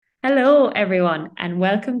Hello, everyone, and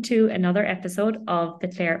welcome to another episode of the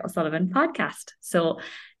Claire O'Sullivan podcast.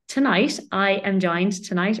 Tonight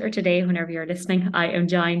or today, whenever you're listening, I am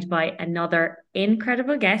joined by another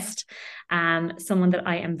incredible guest, someone that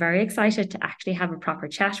I am very excited to actually have a proper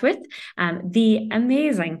chat with, the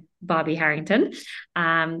amazing Bobby Harrington.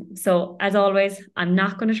 As always, I'm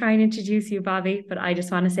not going to try and introduce you, Bobby, but I just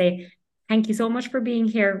want to say thank you so much for being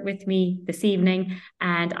here with me this evening.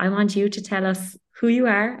 And I want you to tell us who you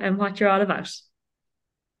are and what you're all about.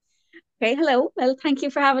 Okay, hello. Well, thank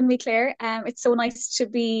you for having me, Claire. It's so nice to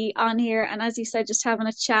be on here. And as you said, just having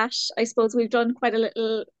a chat. I suppose we've done quite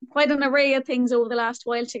an array of things over the last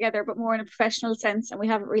while together, but more in a professional sense. And we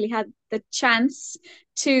haven't really had the chance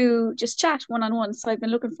to just chat one on one. So I've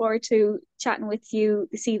been looking forward to chatting with you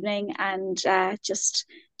this evening and just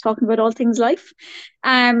talking about all things life.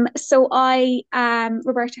 So I am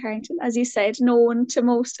Roberta Harrington, as you said, known to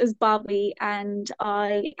most as Bobby, and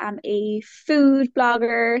I am a food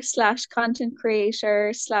blogger slash content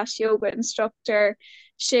creator slash yoga instructor,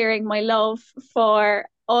 sharing my love for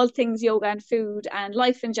all things yoga and food and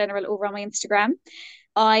life in general over on my Instagram.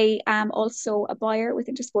 I am also a buyer with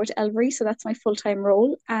Intersport Elvery, so that's my full-time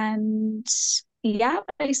role. And yeah,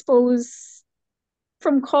 I suppose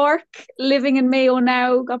from Cork, living in Mayo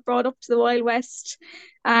now, got brought up to the Wild West,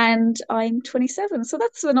 and I'm 27. So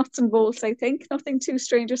that's the nuts and bolts, I think. Nothing too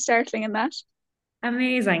strange or startling in that.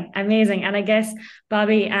 Amazing, amazing. And I guess,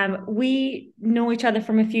 Bobby, we know each other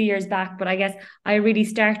from a few years back, but I guess I really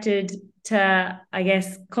started to,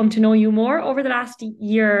 come to know you more over the last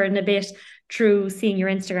year and a bit through seeing your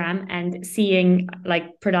Instagram and seeing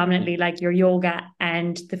like predominantly like your yoga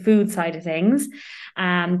and the food side of things,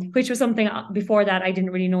 which was something before that I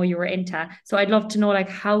didn't really know you were into. So I'd love to know like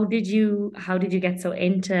how did you get so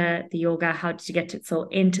into the yoga? How did you get so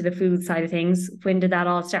into the food side of things? When did that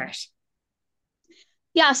all start?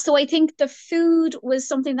 Yeah, so I think the food was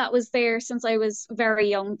something that was there since I was very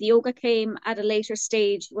young. The yoga came at a later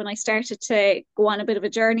stage when I started to go on a bit of a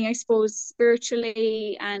journey, I suppose,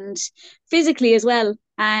 spiritually and physically as well.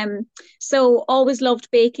 So always loved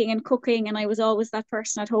baking and cooking, and I was always that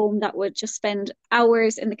person at home that would just spend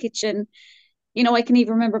hours in the kitchen. I can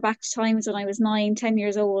even remember back to times when I was 9, 10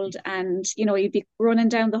 years old, and you'd be running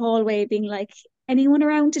down the hallway being like, anyone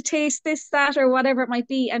around to taste this, that, or whatever it might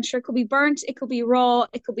be. And sure, it could be burnt, it could be raw,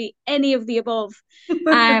 it could be any of the above.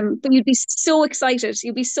 But you'd be so excited.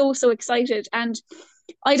 You'd be so excited. And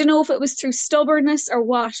I don't know if it was through stubbornness or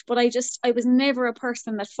what, but I was never a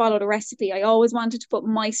person that followed a recipe. I always wanted to put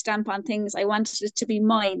my stamp on things. I wanted it to be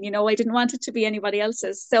mine. I didn't want it to be anybody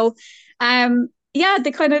else's. So, yeah,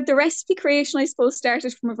 the recipe creation, I suppose,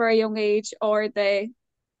 started from a very young age, or the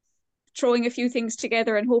throwing a few things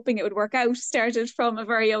together and hoping it would work out started from a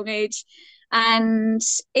very young age. And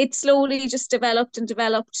it slowly just developed and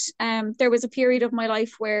developed. There was a period of my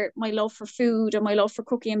life where my love for food and my love for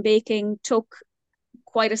cooking and baking took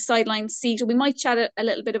quite a sideline seat. We might chat a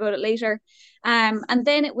little bit about it later. And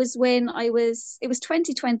then it was it was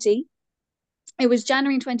 2020. It was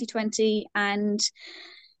January 2020, and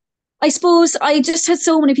I suppose I just had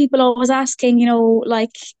so many people always asking,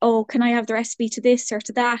 like, oh, can I have the recipe to this or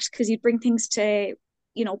to that? Because you'd bring things to,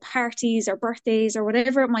 parties or birthdays or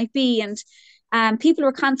whatever it might be. And people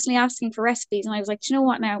were constantly asking for recipes. And I was like, do you know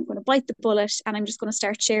what now? I'm going to bite the bullet and I'm just going to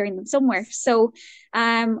start sharing them somewhere. So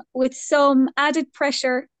with some added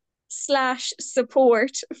pressure slash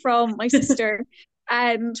support from my sister,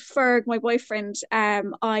 and for my boyfriend,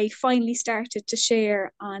 I finally started to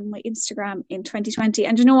share on my Instagram in 2020.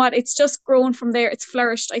 And you know what? It's just grown from there. It's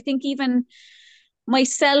flourished. I think even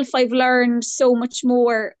myself, I've learned so much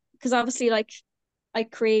more, because obviously, like, I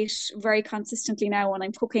create very consistently now, and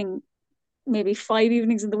I'm cooking maybe 5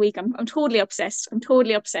 evenings in the week. I'm totally obsessed. I'm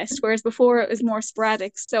totally obsessed. Whereas before it was more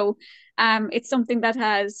sporadic. So it's something that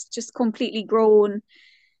has just completely grown.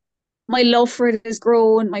 My love for it has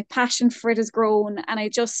grown, my passion for it has grown, and I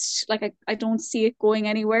just like I don't see it going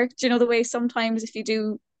anywhere. Do you know the way sometimes if you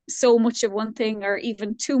do so much of one thing or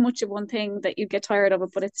even too much of one thing that you get tired of it,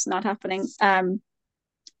 but it's not happening.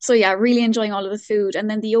 So yeah, really enjoying all of the food. And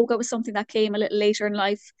then the yoga was something that came a little later in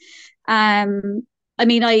life. I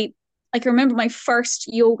mean, I can remember my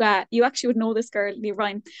first yoga. You actually would know this girl, Lee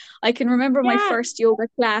Ryan. I can remember my Yeah. first yoga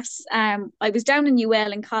class. I was down in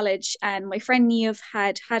UL in college, and my friend Neve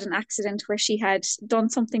had an accident where she had done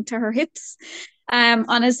something to her hips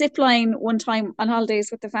on a zip line one time on holidays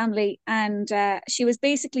with the family. And she was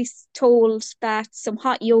basically told that some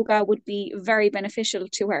hot yoga would be very beneficial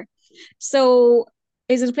to her. So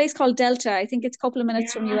is it a place called Delta? I think it's a couple of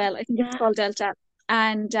minutes from Yeah, UL. I think it's yeah. called Delta.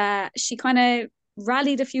 And she kind of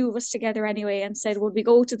rallied a few of us together anyway and said, would we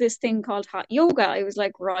go to this thing called hot yoga? I was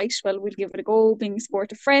like, right, well, we'll give it a go, being a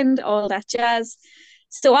sportive friend, all that jazz.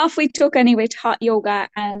 So off we took anyway to hot yoga,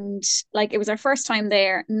 and like it was our first time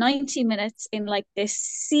there, 90 minutes in like this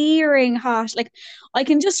searing hot. Like I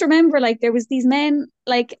can just remember like there was these men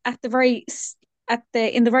like at the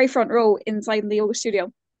in the very front row inside the yoga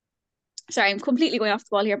studio. Sorry, I'm completely going off the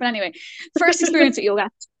ball here, but anyway, first experience at yoga.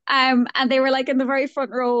 And they were like in the very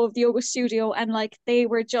front row of the yoga studio, and like they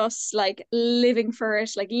were just like living for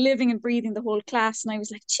it, like living and breathing the whole class. And I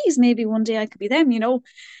was like, geez, maybe one day I could be them, you know.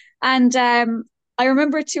 And I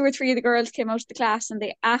remember two or three of the girls came out of the class and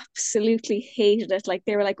they absolutely hated it. Like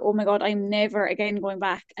they were like, oh my God, I'm never again going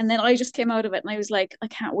back. And then I just came out of it and I was like, I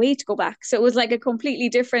can't wait to go back. So it was like a completely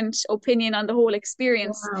different opinion on the whole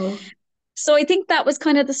experience. Wow. So I think that was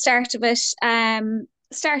kind of the start of it.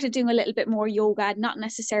 Started doing a little bit more yoga, not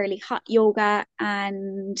necessarily hot yoga.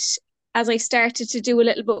 And as I started to do a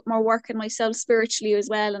little bit more work in myself spiritually as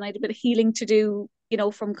well, and I had a bit of healing to do, you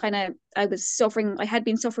know, from kind of, I had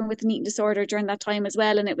been suffering with an eating disorder during that time as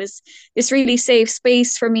well. And it was this really safe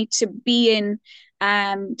space for me to be in,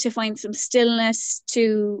 to find some stillness,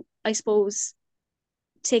 to, I suppose,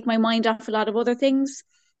 take my mind off a lot of other things.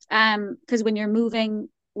 Because when you're moving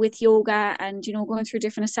with yoga and, you know, going through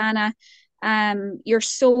different asana, you're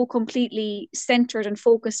so completely centered and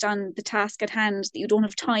focused on the task at hand that you don't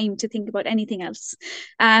have time to think about anything else.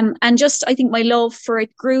 And just, I think my love for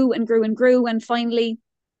it grew and grew and grew. And finally,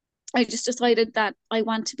 I just decided that I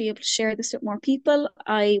want to be able to share this with more people.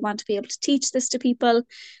 I want to be able to teach this to people.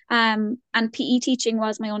 And PE teaching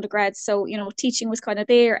was my undergrad. So, you know, teaching was kind of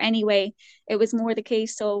there anyway. It was more the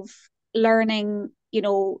case of learning, you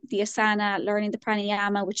know, the asana, learning the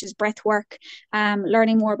pranayama, which is breath work,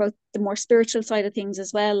 learning more about the more spiritual side of things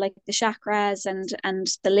as well, like the chakras and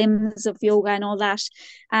the limbs of yoga and all that.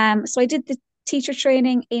 So I did the teacher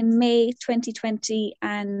training in May 2020,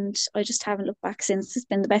 and I just haven't looked back since. It's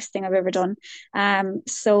been the best thing I've ever done.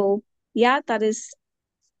 So yeah, that is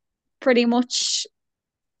pretty much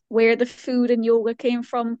where the food and yoga came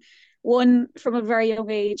from. One from a very young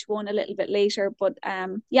age, one a little bit later. But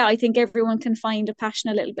yeah, I think everyone can find a passion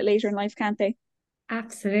a little bit later in life, can't they?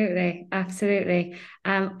 Absolutely, absolutely.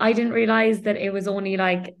 I didn't realize that it was only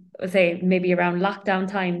like, say, maybe around lockdown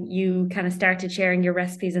time, you kind of started sharing your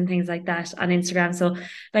recipes and things like that on Instagram. So,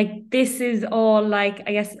 like, this is all like,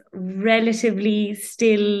 I guess, relatively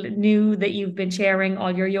still new that you've been sharing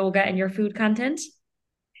all your yoga and your food content.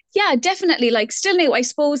 Yeah, definitely. Like still new, I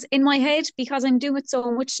suppose, in my head, because I'm doing it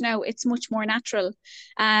so much now, it's much more natural.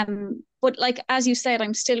 But like as you said,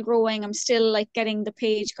 I'm still growing. I'm still like getting the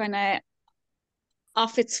page kind of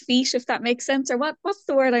off its feet, if that makes sense. Or what's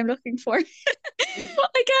the word I'm looking for?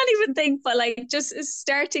 I can't even think, but like just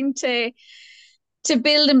starting to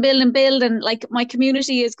build and build and build, and like my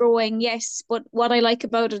community is growing, yes, but what I like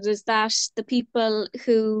about it is that the people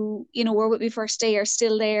who, you know, were with me first day are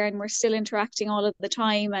still there and we're still interacting all of the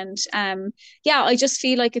time. And yeah, I just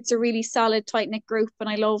feel like it's a really solid, tight-knit group, and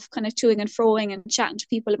I love kind of toing and froing and chatting to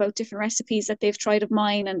people about different recipes that they've tried of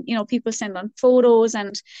mine. And you know, people send on photos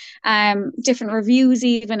and different reviews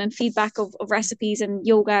even, and feedback of recipes and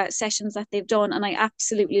yoga sessions that they've done, and I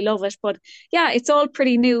absolutely love it. But yeah, it's all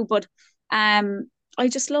pretty new, but I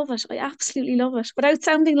just love it. I absolutely love it. Without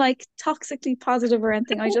sounding like toxically positive or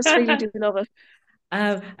anything, I just really do love it.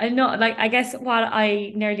 I know, like, I guess what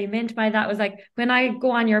I nearly meant by that was like when I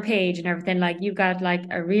go on your page and everything, like you've got like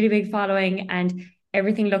a really big following and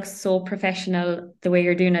everything looks so professional the way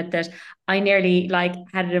you're doing it that I nearly like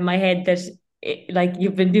had it in my head that like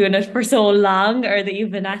you've been doing it for so long or that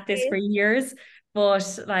you've been at this for years.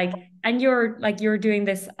 But like, and you're doing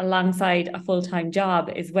this alongside a full-time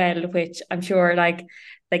job as well, which I'm sure like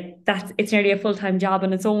that's it's nearly a full-time job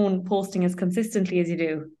on its own, posting as consistently as you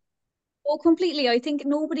do. Oh, completely. I think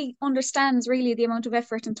nobody understands really the amount of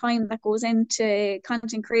effort and time that goes into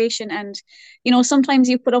content creation. And, you know, sometimes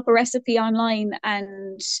you put up a recipe online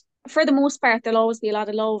and for the most part, there'll always be a lot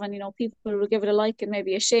of love and, you know, people will give it a like and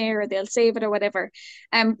maybe a share or they'll save it or whatever.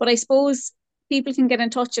 But I suppose people can get in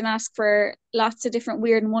touch and ask for lots of different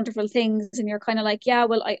weird and wonderful things. And you're kind of like, yeah,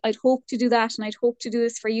 well, I'd hope to do that and I'd hope to do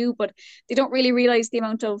this for you. But they don't really realize the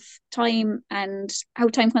amount of time and how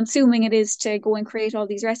time consuming it is to go and create all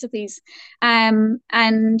these recipes. And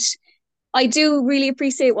I do really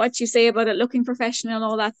appreciate what you say about it looking professional and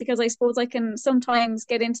all that, because I suppose I can sometimes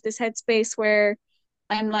get into this headspace where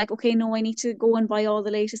I'm like, okay, no, I need to go and buy all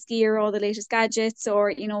the latest gear, all the latest gadgets, or,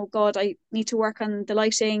 you know, God, I need to work on the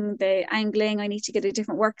lighting, the angling, I need to get a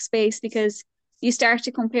different workspace, because you start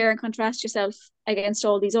to compare and contrast yourself against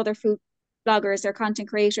all these other food bloggers or content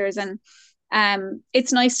creators. And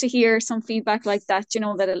it's nice to hear some feedback like that,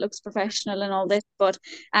 that it looks professional and all this. But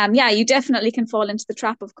yeah, you definitely can fall into the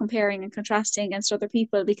trap of comparing and contrasting against other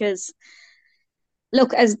people, because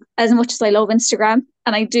look, as much as I love Instagram,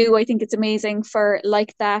 and I think it's amazing for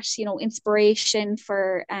like that, inspiration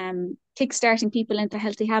for kickstarting people into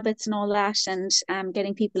healthy habits and all that, and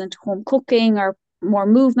getting people into home cooking or more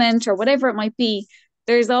movement or whatever it might be.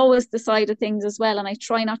 There's always the side of things as well, and I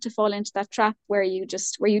try not to fall into that trap where you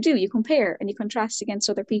compare and you contrast against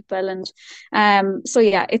other people. And so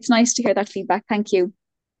yeah, it's nice to hear that feedback. Thank you.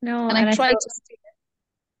 No, And I and I try feel to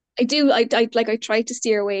I do. I try to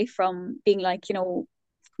steer away from being like, come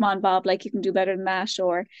on, Bob, like you can do better than that,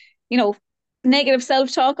 or, you know, negative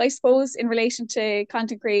self-talk, I suppose, in relation to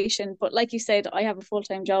content creation. But like you said, I have a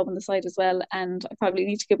full-time job on the side as well, and I probably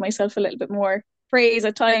need to give myself a little bit more praise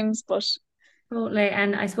at times. But totally.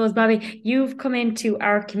 And I suppose, Bobby, you've come into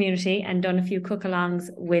our community and done a few cook alongs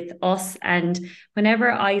with us. And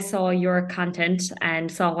whenever I saw your content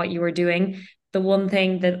and saw what you were doing, the one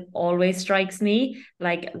thing that always strikes me,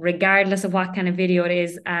 like regardless of what kind of video it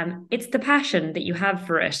is, it's the passion that you have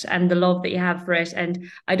for it and the love that you have for it. And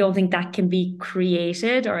I don't think that can be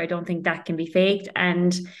created, or I don't think that can be faked.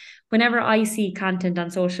 And whenever I see content on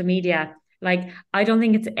social media, like, I don't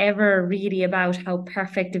think it's ever really about how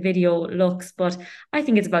perfect a video looks, but I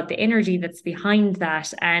think it's about the energy that's behind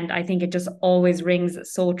that. And I think it just always rings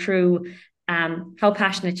so true, how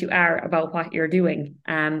passionate you are about what you're doing.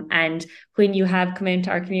 And when you have come into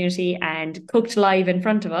our community and cooked live in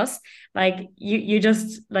front of us, like you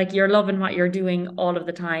just like you're loving what you're doing all of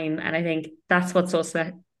the time. And I think that's what's so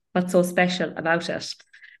special about it.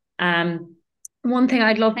 Um, One thing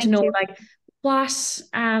I'd love to thank know, you. like,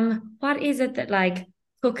 what is it that, like,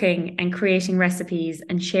 cooking and creating recipes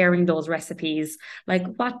and sharing those recipes, like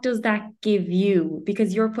what does that give you?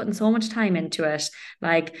 Because you're putting so much time into it.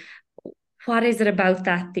 Like, what is it about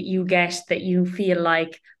that you get that you feel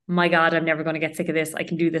like, my God, I'm never going to get sick of this. I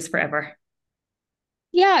can do this forever.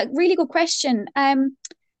 Yeah, really good question.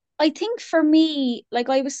 I think for me, like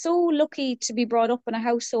I was so lucky to be brought up in a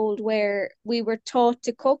household where we were taught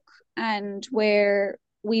to cook and where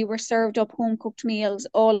we were served up home cooked meals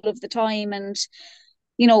all of the time. And,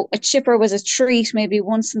 a chipper was a treat maybe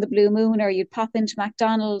once in the blue moon, or you'd pop into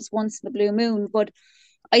McDonald's once in the blue moon. But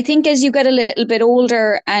I think as you get a little bit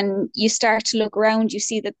older and you start to look around, you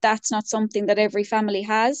see that that's not something that every family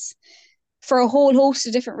has for a whole host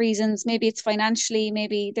of different reasons. Maybe it's financially,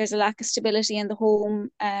 maybe there's a lack of stability in the home,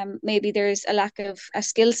 maybe there's a lack of a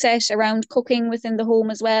skill set around cooking within the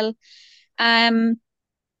home as well. And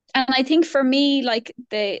I think for me, like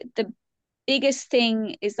the biggest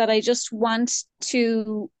thing is that I just want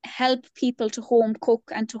to help people to home cook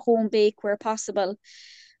and to home bake where possible.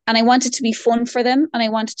 And I want it to be fun for them, and I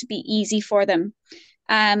want it to be easy for them.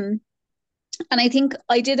 Um, and I think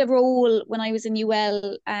I did a role when I was in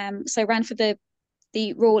UL. So I ran for the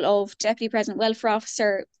role of Deputy President Welfare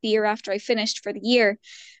Officer the year after I finished for the year.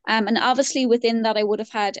 And obviously within that, I would have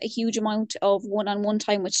had a huge amount of one-on-one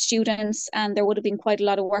time with students, and there would have been quite a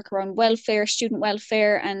lot of work around welfare, student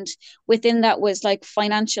welfare, and within that was like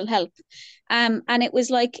financial help. And it was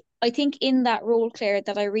like, I think in that role, Claire,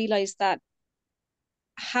 that I realised that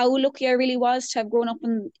how lucky I really was to have grown up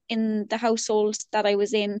in the household that I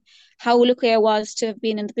was in, how lucky I was to have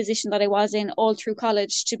been in the position that I was in all through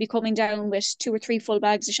college, to be coming down with 2 or 3 full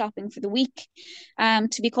bags of shopping for the week,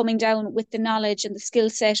 to be coming down with the knowledge and the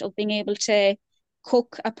skill set of being able to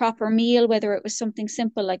cook a proper meal, whether it was something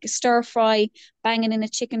simple like a stir fry, banging in a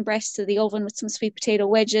chicken breast to the oven with some sweet potato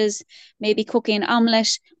wedges, maybe cooking an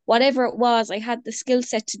omelette, whatever it was, I had the skill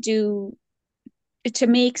set to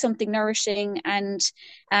make something nourishing and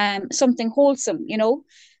something wholesome,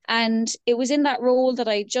 And it was in that role that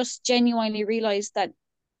I just genuinely realized that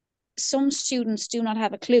some students do not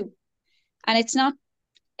have a clue. And it's not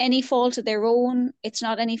any fault of their own, it's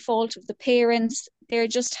not any fault of the parents. There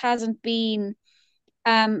just hasn't been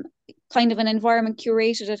um, kind of an environment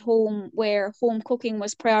curated at home where home cooking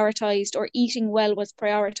was prioritized or eating well was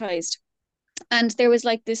prioritized. And there was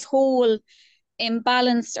like this whole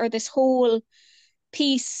imbalance, or this whole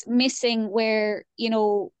piece missing where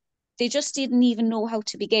they just didn't even know how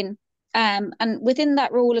to begin. And within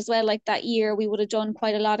that role as well, like that year, we would have done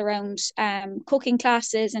quite a lot around cooking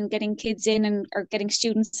classes and getting kids in, and or getting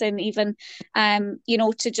students in even,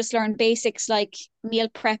 to just learn basics like meal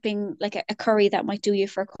prepping, like a curry that might do you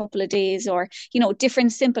for a couple of days, or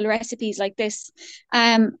different simple recipes like this.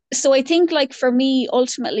 So I think, like, for me,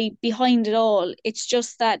 ultimately behind it all, it's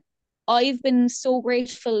just that I've been so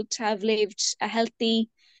grateful to have lived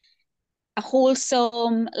a a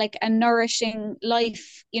wholesome, like a nourishing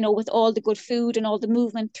life, with all the good food and all the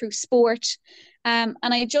movement through sport. And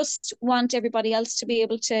I just want everybody else to be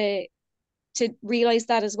able to realize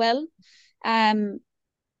that as well. Um,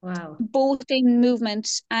 Wow. both in movement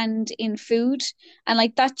and in food. And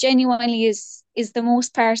like that genuinely is the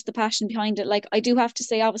most part of the passion behind it. Like I do have to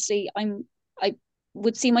say, obviously, I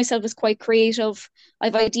would see myself as quite creative. I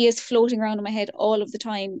have ideas floating around in my head all of the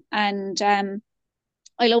time. And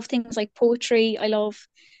I love things like poetry. I love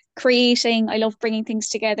creating. I love bringing things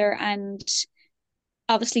together. And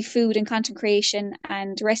obviously, food and content creation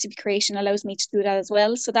and recipe creation allows me to do that as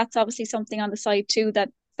well. So that's obviously something on the side too that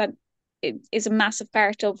is a massive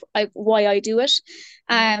part of why I do it.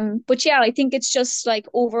 But yeah, I think it's just like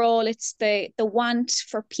overall, it's the want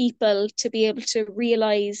for people to be able to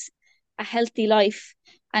realize a healthy life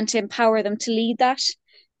and to empower them to lead that.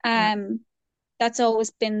 Yeah. Um, that's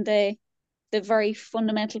always been the very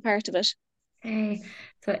fundamental part of it. Okay.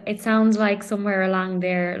 So it sounds like somewhere along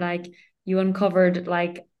there, like you uncovered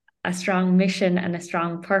like a strong mission and a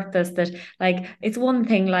strong purpose that like it's one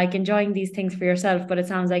thing like enjoying these things for yourself, but it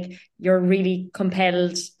sounds like you're really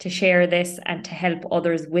compelled to share this and to help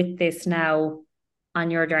others with this now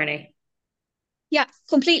on your journey. Yeah,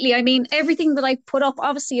 completely. I mean, everything that I put up,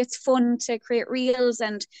 obviously, it's fun to create reels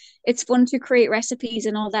and it's fun to create recipes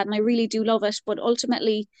and all that. And I really do love it. But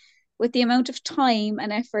ultimately, with the amount of time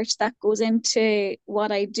and effort that goes into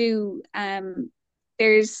what I do,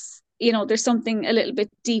 there's something a little bit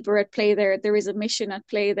deeper at play there. There is a mission at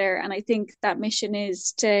play there. And I think that mission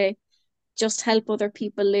is to just help other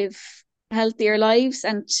people live healthier lives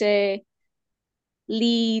and to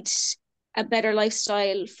lead a better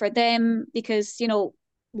lifestyle for them because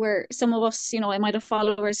where some of us I might have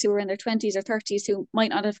followers who are in their 20s or 30s who might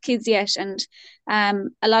not have kids yet, and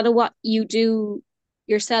a lot of what you do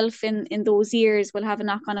yourself in those years will have a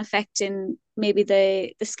knock-on effect in maybe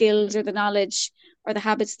the skills or the knowledge or the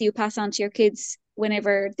habits that you pass on to your kids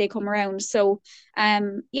whenever they come around. So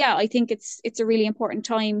yeah, I think it's a really important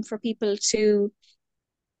time for people to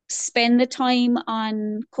spend the time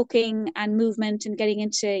on cooking and movement and getting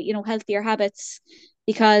into healthier habits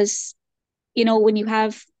because when you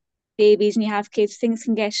have babies and you have kids, things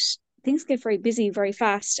get very busy very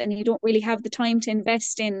fast, and you don't really have the time to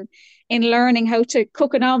invest in learning how to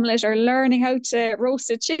cook an omelette or learning how to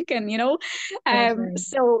roast a chicken. That's right.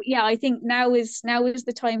 So yeah, I think now is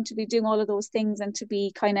the time to be doing all of those things and to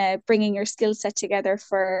be kind of bringing your skill set together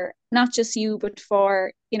for not just you but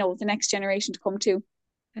for the next generation to come too.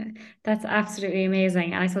 That's absolutely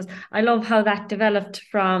amazing. And I suppose I love how that developed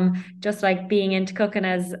from just like being into cooking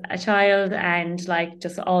as a child and like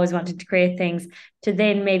just always wanting to create things to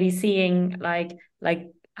then maybe seeing like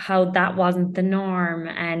how that wasn't the norm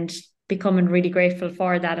and becoming really grateful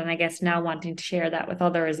for that. And I guess now wanting to share that with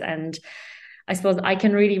others. And I suppose I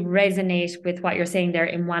can really resonate with what you're saying there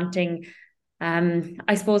in wanting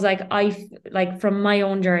I suppose like I like from my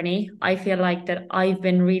own journey, I feel like that I've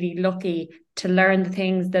been really lucky to learn the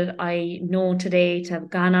things that I know today, to have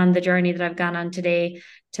gone on the journey that I've gone on today,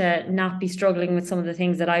 to not be struggling with some of the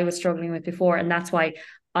things that I was struggling with before. And that's why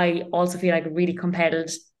I also feel like really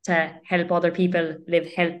compelled to help other people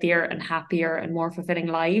live healthier and happier and more fulfilling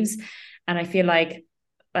lives. And I feel like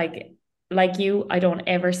like you, I don't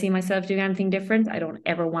ever see myself doing anything different. I don't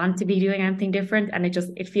ever want to be doing anything different. And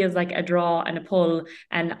it feels like a draw and a pull.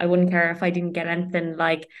 And I wouldn't care if I didn't get anything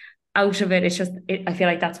like out of it. I feel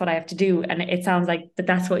like that's what I have to do. And it sounds like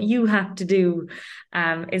that's what you have to do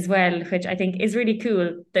as well, which I think is really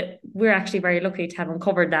cool that we're actually very lucky to have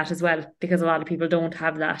uncovered that as well, because a lot of people don't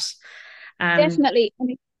have that. Um, Definitely. I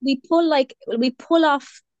mean, we pull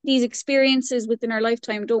off these experiences within our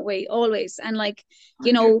lifetime, don't we? Always. And like,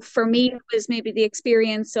 for me, it was maybe the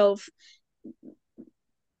experience of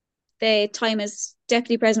the time as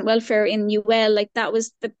deputy president welfare in UL. Like that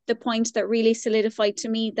was the point that really solidified to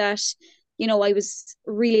me that, I was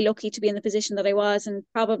really lucky to be in the position that I was. And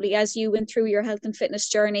probably as you went through your health and fitness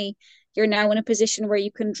journey, you're now in a position where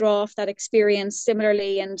you can draw off that experience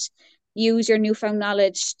similarly and use your newfound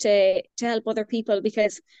knowledge to help other people.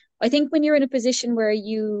 Because I think when you're in a position where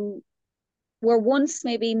you were once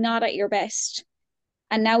maybe not at your best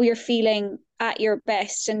and now you're feeling at your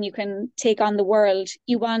best and you can take on the world,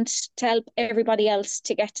 you want to help everybody else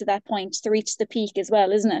to get to that point, to reach the peak as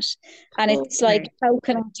well, isn't it? And it's like, totally. how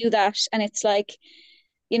can I do that? And it's like,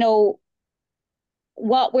 you know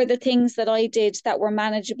what were the things that I did that were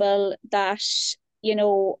manageable, that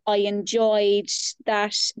I enjoyed,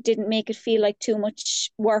 that didn't make it feel like too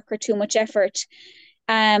much work or too much effort.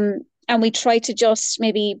 And we try to just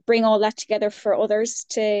maybe bring all that together for others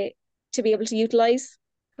to be able to utilize.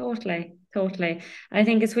 Totally, totally. I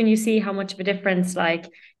think it's when you see how much of a difference like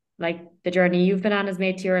the journey you've been on has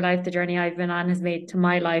made to your life, the journey I've been on has made to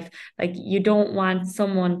my life. Like you don't want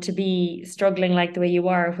someone to be struggling like the way you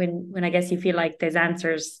are when I guess you feel like there's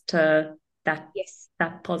answers to that Yes.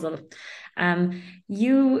 that puzzle.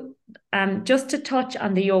 You just to touch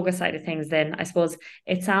on the yoga side of things then, I suppose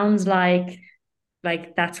it sounds like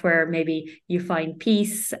that's where maybe you find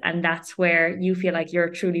peace and that's where you feel like you're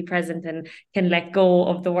truly present and can let go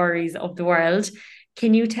of the worries of the world.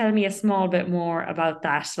 Can you tell me a small bit more about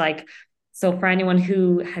that? Like, so for anyone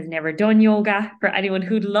who has never done yoga, for anyone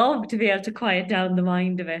who'd love to be able to quiet down the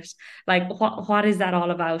mind of it, like what is that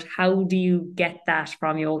all about? How do you get that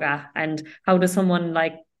from yoga? And how does someone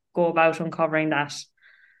like go about uncovering that?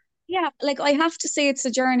 Yeah, like I have to say it's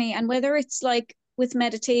a journey, and whether it's like with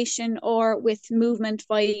meditation or with movement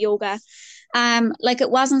via yoga, like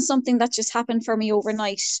it wasn't something that just happened for me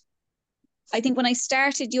overnight. I think when I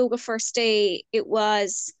started yoga first day, it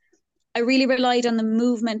was I really relied on the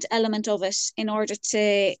movement element of it in order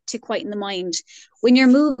to quieten the mind. When you're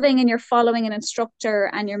moving and you're following an instructor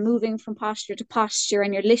and you're moving from posture to posture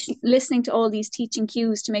and you're listening to all these teaching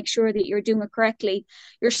cues to make sure that you're doing it correctly,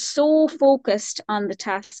 you're so focused on the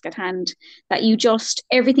task at hand that you just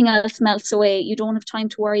everything else melts away. You don't have time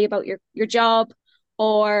to worry about your job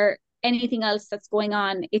or anything else that's going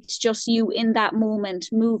on. It's just you in that moment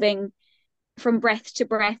moving from breath to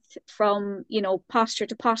breath, from posture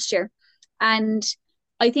to posture. And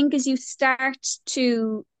I think as you start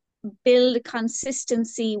to build a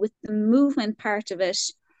consistency with the movement part of it,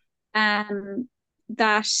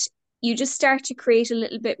 that you just start to create a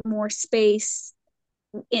little bit more space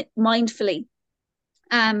mindfully.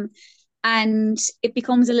 Um, and it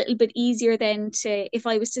becomes a little bit easier then to, if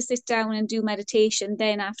I was to sit down and do meditation,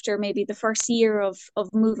 then after maybe the first year of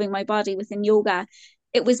moving my body within yoga,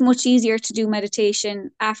 it was much easier to do meditation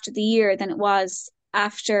after the year than it was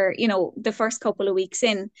after, the first couple of weeks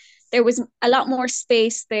in. There was a lot more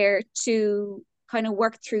space there to kind of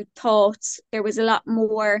work through thoughts. There was a lot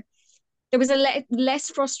more, there was less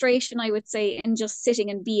frustration, I would say, in just sitting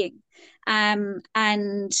and being.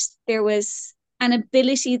 And there was an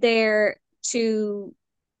ability there to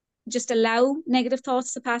just allow negative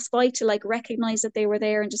thoughts to pass by, to like recognize that they were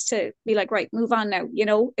there and just to be like, right, move on now.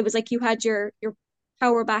 It was like you had your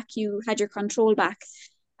power back, you had your control back.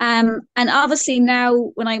 And obviously now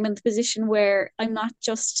when I'm in the position where I'm not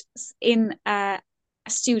just in a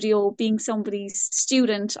studio being somebody's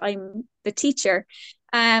student, I'm the teacher.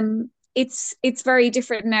 It's very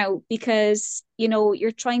different now because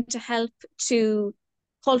you're trying to help to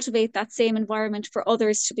cultivate that same environment for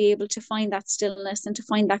others to be able to find that stillness and to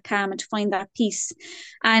find that calm and to find that peace.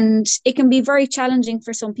 And it can be very challenging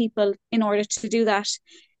for some people in order to do that.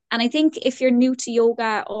 And I think if you're new to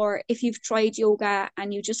yoga or if you've tried yoga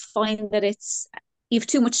and you just find that you've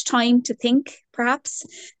too much time to think, perhaps,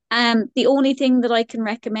 the only thing that I can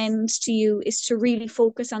recommend to you is to really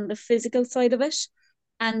focus on the physical side of it,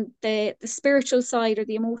 and the spiritual side or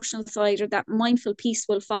the emotional side or that mindful piece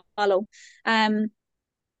will follow. And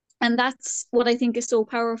that's what I think is so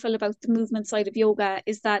powerful about the movement side of yoga,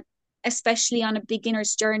 is that especially on a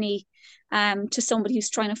beginner's journey, to somebody who's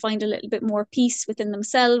trying to find a little bit more peace within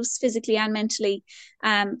themselves, physically and mentally,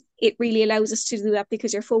 it really allows us to do that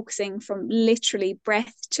because you're focusing from literally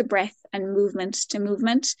breath to breath and movement to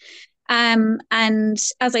movement. And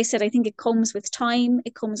as I said, I think it comes with time,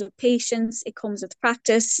 it comes with patience, it comes with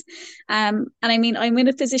practice. And I mean, I'm in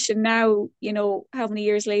a position now, how many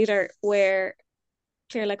years later, where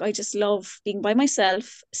Claire, like I just love being by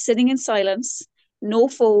myself, sitting in silence, no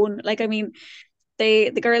phone. Like, I mean,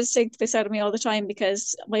 the girls take this out of me all the time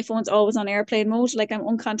because my phone's always on airplane mode. Like I'm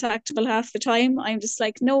uncontactable half the time. I'm just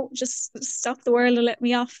like, no, just stop the world and let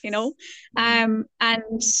me off. And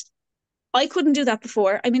I couldn't do that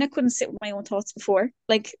before. I mean, I couldn't sit with my own thoughts before.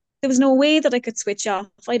 Like there was no way that I could switch off.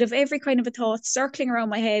 I'd have every kind of a thought circling around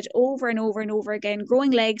my head over and over and over again,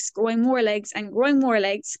 growing legs, growing more legs, and growing more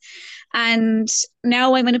legs. And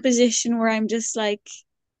now I'm in a position where I'm just like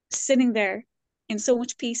sitting there in so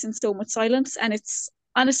much peace and so much silence. And it's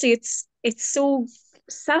honestly, it's so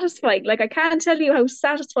satisfying. Like I can't tell you how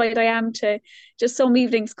satisfied I am to just some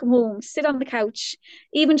evenings come home, sit on the couch,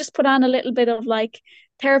 even just put on a little bit of like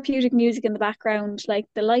therapeutic music in the background. Like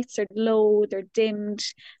the lights are low, they're dimmed,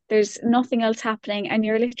 there's nothing else happening, and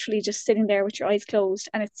you're literally just sitting there with your eyes closed,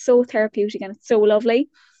 and it's so therapeutic and it's so lovely.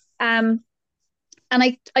 And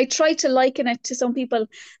I try to liken it to some people.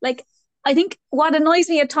 Like I think what annoys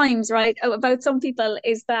me at times, right, about some people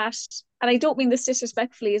is that, and I don't mean this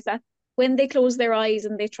disrespectfully, is that when they close their eyes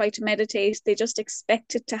and they try to meditate, they just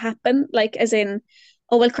expect it to happen. Like as in,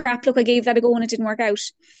 oh, well, crap, look, I gave that a go and it didn't work out.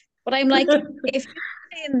 But I'm like, if you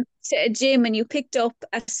went into a gym and you picked up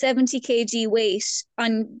a 70 kg weight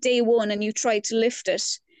on day one and you tried to lift it,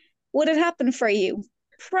 would it happen for you?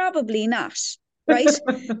 Probably not, right?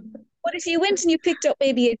 But if you went and you picked up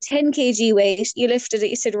maybe a 10 kg weight, you lifted it,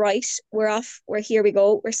 you said, right, we're off, we're here we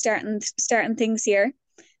go, we're starting things here.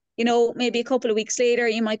 You know, maybe a couple of weeks later,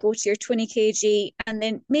 you might go to your 20 kg, and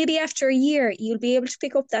then maybe after a year, you'll be able to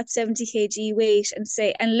pick up that 70 kg weight and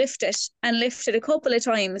say, and lift it a couple of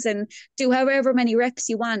times and do however many reps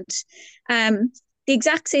you want. The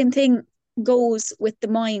exact same thing goes with the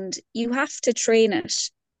mind. You have to train it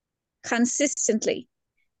consistently.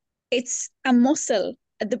 It's a muscle.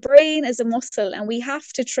 The brain is a muscle, and we have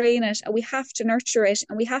to train it, and we have to nurture it,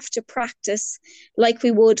 and we have to practice like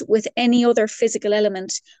we would with any other physical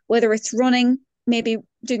element, whether it's running, maybe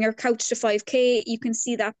doing your couch to 5K, you can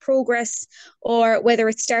see that progress, or whether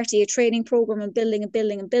it's starting a training program and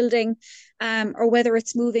building, or whether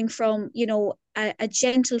it's moving from, you know, a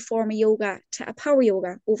gentle form of yoga to a power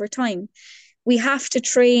yoga over time. We have to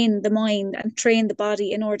train the mind and train the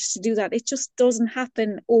body in order to do that. It just doesn't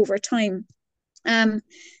happen over time. And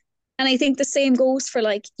I think the same goes for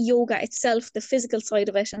like yoga itself, the physical side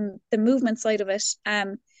of it and the movement side of it.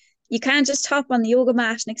 You can't just hop on the yoga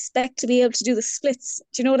mat and expect to be able to do the splits.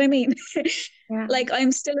 Do you know what I mean? Yeah, Like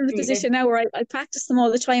I'm still in the completely. position now where I practice them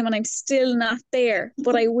all the time and I'm still not there,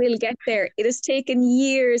 but I will get there. It has taken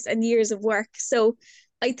years and years of work. So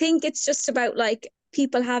I think it's just about like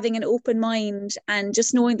people having an open mind and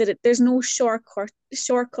just knowing that there's no shortcut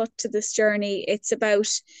to this journey. It's about,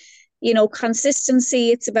 you know,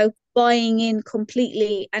 consistency. It's about buying in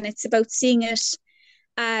completely, and it's about seeing it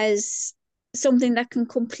as something that can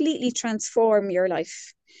completely transform your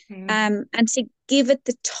life, Yeah. and to give it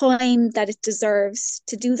the time that it deserves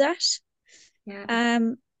to do that. Yeah.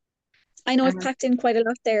 um I know I've Um, packed in quite a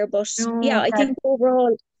lot there, but yeah, no, I think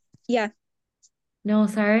overall, yeah, no,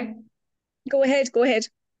 sorry. go ahead.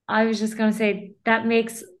 I was just gonna say that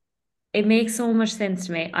makes it makes so much sense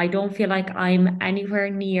to me. I don't feel like I'm anywhere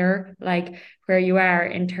near like where you are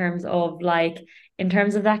in terms of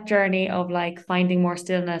that journey of like finding more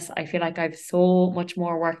stillness. I feel like I've so much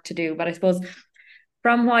more work to do. But I suppose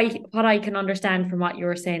from what I can understand from what you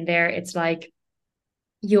were saying there, it's like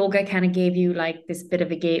yoga kind of gave you like this bit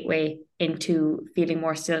of a gateway into feeling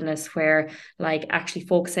more stillness where like actually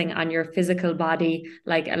focusing on your physical body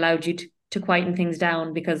like allowed you to quieten things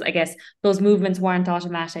down because I guess those movements weren't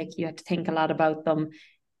automatic. You had to think a lot about them.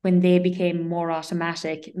 When they became more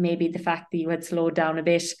automatic, maybe the fact that you had slowed down a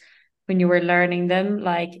bit when you were learning them,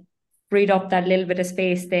 like freed up that little bit of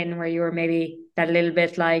space then where you were maybe that little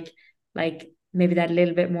bit like maybe that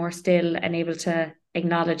little bit more still and able to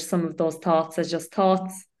acknowledge some of those thoughts as just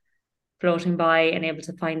thoughts floating by and able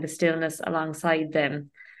to find the stillness alongside them.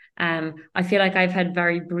 I feel like I've had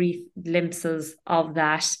very brief glimpses of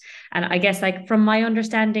that. And I guess like from my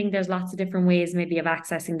understanding, there's lots of different ways maybe of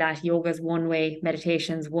accessing that. Yoga's one way,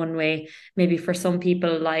 meditation's one way. Maybe for some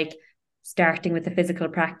people, like starting with the physical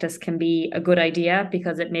practice can be a good idea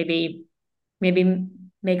because it maybe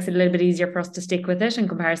makes it a little bit easier for us to stick with it in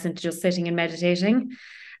comparison to just sitting and meditating.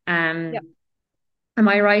 Yeah, Um, am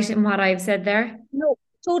I right in what I've said there? no,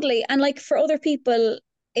 totally. And like for other people,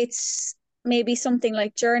 it's maybe something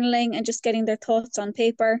like journaling and just getting their thoughts on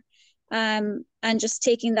paper, and just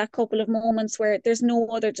taking that couple of moments where there's no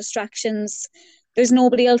other distractions, there's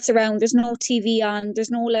nobody else around, there's no TV on, there's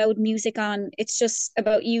no loud music on. It's just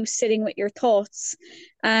about you sitting with your thoughts.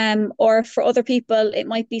 Or for other people, it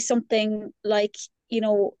might be something like, you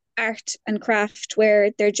know, art and craft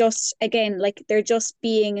where they're just, again, like they're just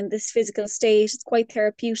being in this physical state. It's quite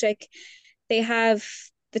therapeutic. They have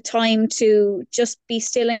the time to just be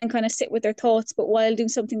still and kind of sit with their thoughts, but while doing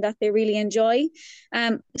something that they really enjoy.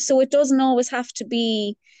 So it doesn't always have to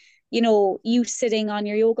be, you know, you sitting on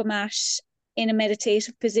your yoga mat in a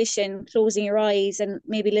meditative position, closing your eyes and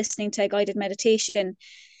maybe listening to a guided meditation.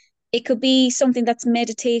 It could be something that's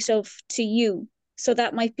meditative to you. So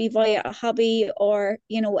that might be via a hobby or,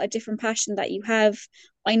 you know, a different passion that you have.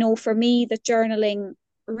 I know for me that journaling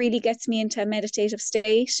really gets me into a meditative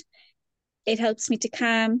state. It helps me to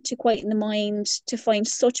calm, to quieten the mind, to find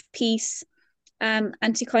such peace, and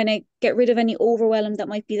to kind of get rid of any overwhelm that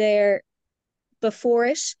might be there before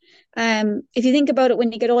it. If you think about it,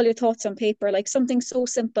 when you get all your thoughts on paper, like something so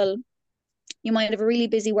simple, you might have a really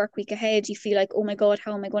busy work week ahead. You feel like, oh my God,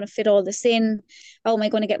 how am I going to fit all this in? How am I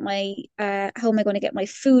going to get my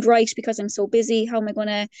food right because I'm so busy? How am I going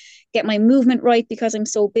to get my movement right because I'm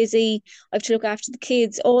so busy? I have to look after the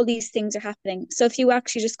kids. All these things are happening. So if you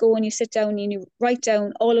actually just go and you sit down and you write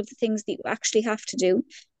down all of the things that you actually have to do,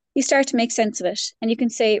 you start to make sense of it and you can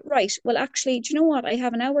say, right, well, actually, do you know what? I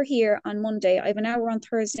have an hour here on Monday, I have an hour on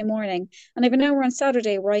Thursday morning, and I have an hour on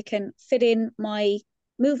Saturday where I can fit in my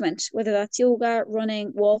movement, whether that's yoga,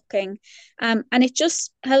 running, walking. And it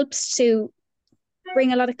just helps to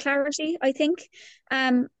bring a lot of clarity, I think.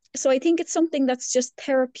 So I think it's something that's just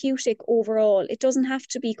therapeutic overall. It doesn't have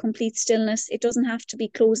to be complete stillness. It doesn't have to be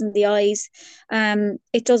closing the eyes.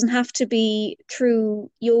 It doesn't have to be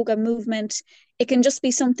through yoga movement. It can just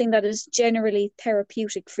be something that is generally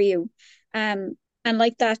therapeutic for you. And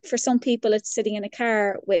like that, for some people, it's sitting in a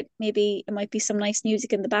car with maybe it might be some nice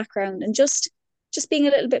music in the background and just being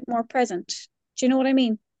a little bit more present. Do you know what I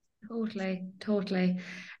mean? Totally, totally.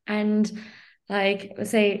 And like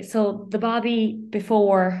say, so the Bobby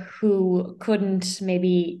before who couldn't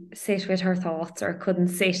maybe sit with her thoughts or couldn't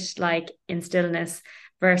sit like in stillness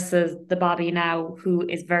versus the Bobby now who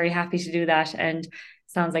is very happy to do that and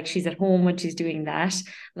sounds like she's at home when she's doing that.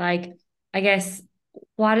 Like, I guess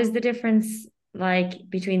what is the difference like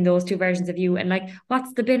between those two versions of you and like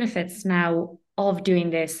what's the benefits now of doing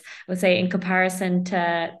this? I would say in comparison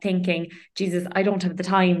to thinking, Jesus, I don't have the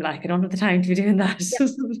time, like I don't have the time to be doing that. Yeah.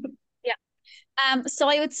 Yeah. So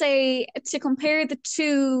I would say to compare the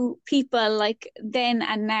two people like then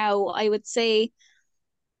and now, I would say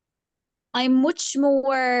I'm much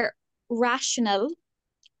more rational,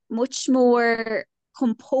 much more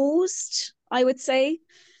composed, I would say.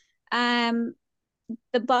 Um,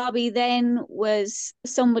 the Bobby then was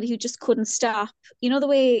somebody who just couldn't stop. You know the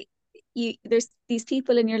way there's these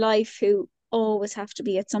people in your life who always have to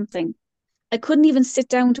be at something. I couldn't even sit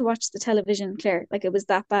down to watch the television, Claire. Like it was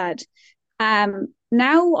that bad.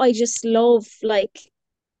 Now I just love like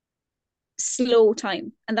slow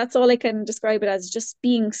time. And that's all I can describe it as, just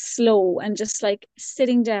being slow and just like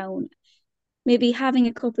sitting down, maybe having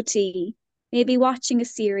a cup of tea, maybe watching a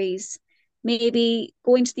series, maybe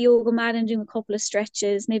going to the yoga mat and doing a couple of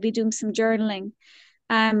stretches, maybe doing some journaling.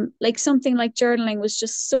 Like something like journaling was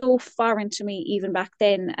just so foreign to me even back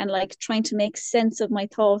then, and like trying to make sense of my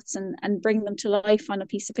thoughts and bring them to life on a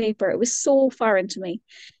piece of paper. It was so foreign to me.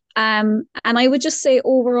 And I would just say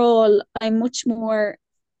overall, I'm much more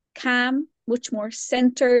calm, much more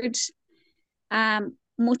centered,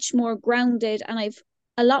 much more grounded, and I've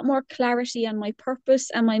a lot more clarity on my purpose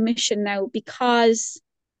and my mission now because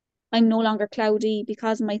I'm no longer cloudy,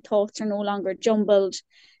 because my thoughts are no longer jumbled.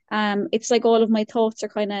 It's like all of my thoughts are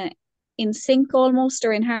kind of in sync almost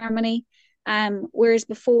or in harmony. Whereas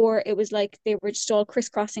before it was like they were just all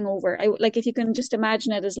crisscrossing over. I like if you can just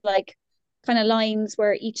imagine it as like kind of lines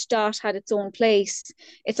where each dot had its own place.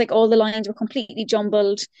 It's like all the lines were completely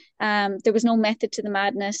jumbled. There was no method to the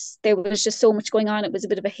madness. There was just so much going on. It was a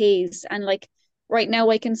bit of a haze. And like right now,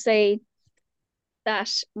 I can say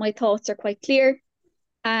that my thoughts are quite clear.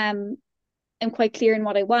 Um, I'm quite clear in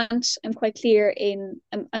what I want. I'm quite clear in.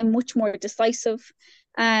 I'm much more decisive.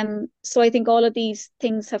 So I think all of these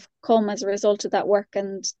things have come as a result of that work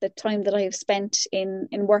and the time that I have spent in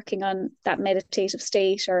working on that meditative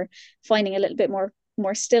state or finding a little bit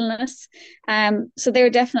more stillness. So there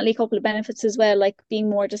are definitely a couple of benefits as well, like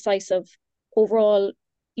being more decisive overall.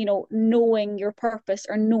 You know, knowing your purpose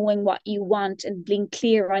or knowing what you want and being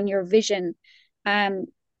clear on your vision. Um,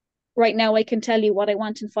 right now I can tell you what I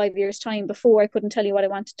want in 5 years' time. Before I couldn't tell you what I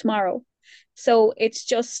wanted tomorrow. So it's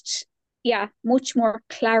just, yeah, much more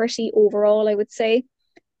clarity overall, I would say.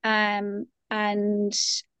 And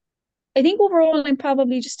I think overall I'm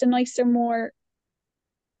probably just a nicer, more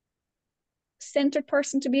centered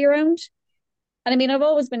person to be around. And I mean, I've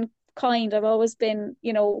always been kind. I've always been,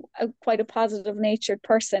 quite a positive natured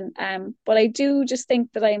person. But I do just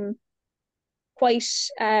think that quite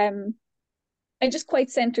um I'm just quite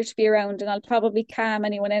centered to be around, and I'll probably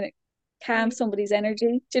calm somebody's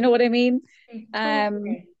energy. Do you know what I mean? Um,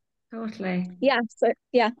 Totally, totally. yeah, so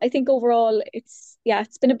yeah, I think overall it's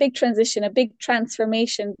been a big transition, a big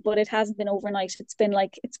transformation, but it hasn't been overnight. It's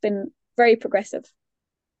been very progressive.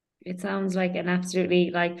 It sounds like an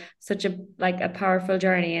absolutely like such a like a powerful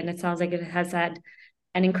journey, and it sounds like it has had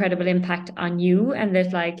an incredible impact on you, and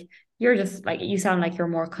that like you're just like you sound like you're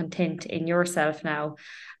more content in yourself now.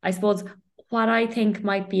 I suppose what I think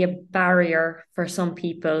might be a barrier for some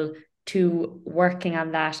people to working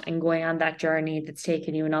on that and going on that journey that's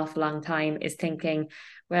taken you an awful long time is thinking,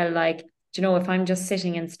 well, like, do you know, if I'm just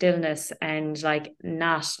sitting in stillness and like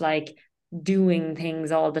not like doing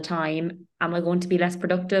things all the time, am I going to be less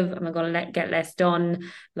productive? Am I going to get less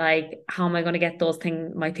done? Like, how am I going to get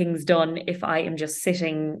my things done if I am just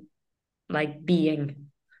sitting like being?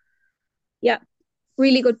 Yeah,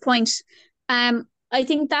 really good point. I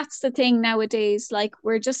think that's the thing nowadays. Like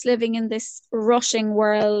we're just living in this rushing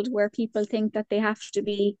world where people think that they have to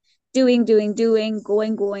be doing,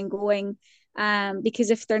 going.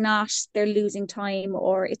 Because if they're not, they're losing time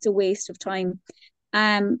or it's a waste of time.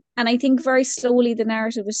 And I think very slowly the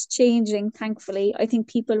narrative is changing, thankfully. I think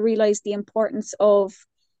people realize the importance of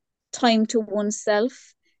time to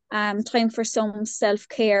oneself, time for some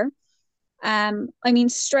self-care. I mean,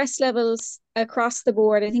 stress levels across the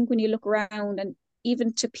board, I think when you look around and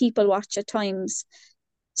even to people watch at times,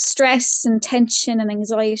 stress and tension and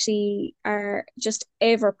anxiety are just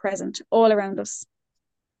ever present all around us.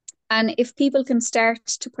 And if people can start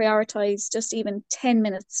to prioritize just even 10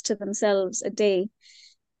 minutes to themselves a day,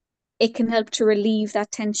 it can help to relieve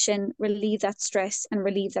that tension, relieve that stress, and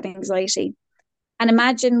relieve that anxiety. And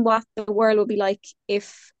imagine what the world would be like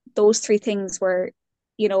if those three things were,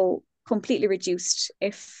 completely reduced.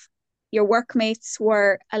 If your workmates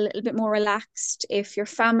were a little bit more relaxed, if your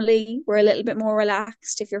family were a little bit more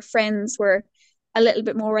relaxed, if your friends were a little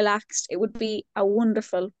bit more relaxed, it would be a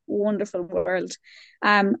wonderful, wonderful world.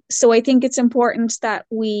 So I think it's important that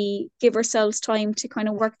we give ourselves time to kind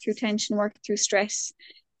of work through tension, work through stress.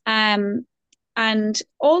 Um, and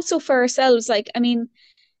also for ourselves, like, I mean,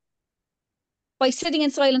 by sitting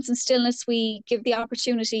in silence and stillness, we give the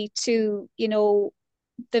opportunity to,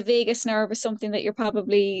 the vagus nerve is something that you're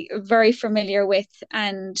probably very familiar with.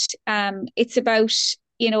 And it's about,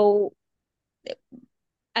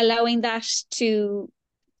 allowing that to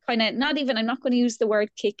kind of not even, I'm not going to use the word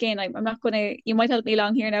kick in. I'm not going to, you might help me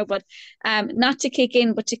along here now, but not to kick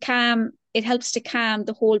in, but to calm. It helps to calm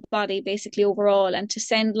the whole body basically overall and to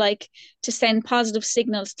send positive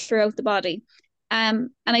signals throughout the body.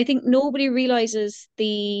 And I think nobody realizes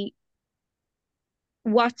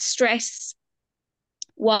what stress,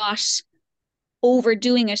 what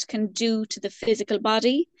overdoing it can do to the physical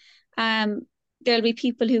body. Um, there'll be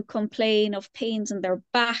people who complain of pains in their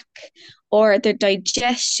back, or their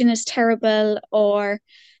digestion is terrible, or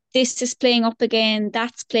this is playing up again,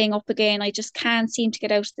 that's playing up again. I just can't seem to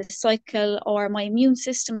get out of this cycle, or my immune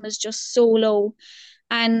system is just so low.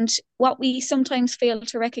 And what we sometimes fail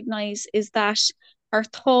to recognize is that our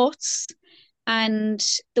thoughts and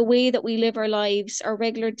the way that we live our lives, our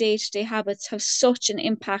regular day-to-day habits have such an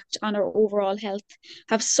impact on our overall health,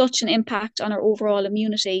 have such an impact on our overall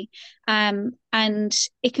immunity. And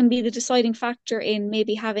it can be the deciding factor in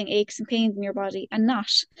maybe having aches and pains in your body and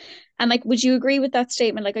not. And like, would you agree with that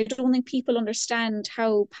statement? Like, I don't think people understand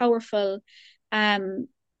how powerful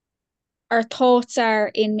our thoughts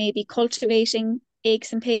are in maybe cultivating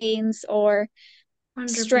aches and pains, or 100%.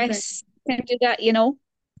 stress can do that.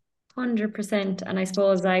 100%. And I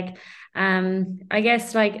suppose I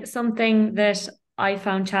guess like something that I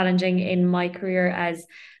found challenging in my career as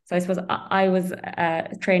so I suppose I was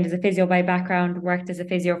trained as a physio by background, worked as a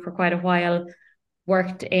physio for quite a while,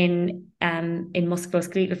 worked in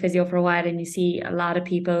musculoskeletal physio for a while, and you see a lot of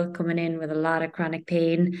people coming in with a lot of chronic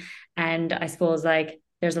pain. And I suppose like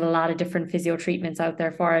there's a lot of different physio treatments out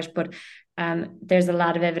there for it, but there's a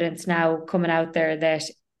lot of evidence now coming out there that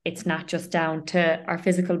it's not just down to our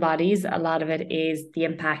physical bodies. A lot of it is the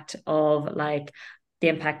impact of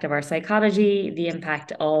our psychology, the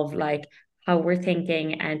impact of like how we're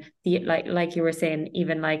thinking, and the like you were saying,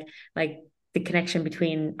 even like the connection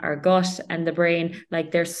between our gut and the brain. Like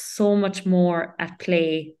there's so much more at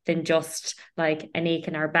play than just like an ache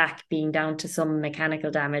in our back being down to some mechanical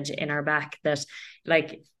damage in our back. That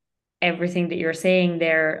like everything that you're saying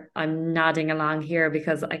there, I'm nodding along here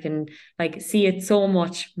because I can like see it so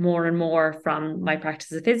much more and more from my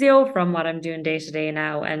practice of physio, from what I'm doing day to day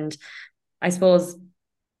now. And I suppose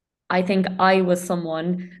I think I was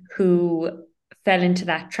someone who fell into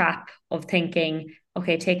that trap of thinking,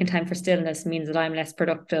 okay, taking time for stillness means that I'm less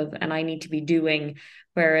productive and I need to be doing.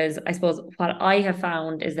 Whereas I suppose what I have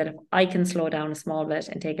found is that if I can slow down a small bit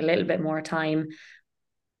and take a little bit more time,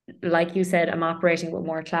 like you said, I'm operating with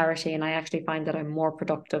more clarity, and I actually find that I'm more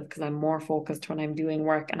productive because I'm more focused when I'm doing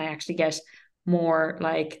work, and I actually get more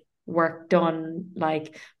like work done,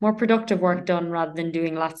 like more productive work done, rather than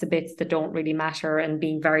doing lots of bits that don't really matter and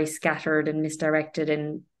being very scattered and misdirected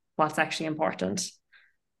in what's actually important.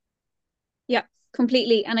 Yeah,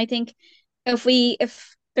 completely. And I think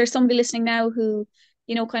if there's somebody listening now who,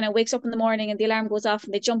 kind of wakes up in the morning and the alarm goes off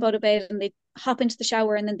and they jump out of bed and they hop into the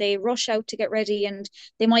shower and then they rush out to get ready and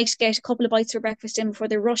they might get a couple of bites for breakfast in before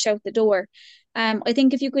they rush out the door. I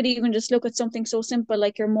think if you could even just look at something so simple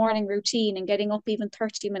like your morning routine and getting up even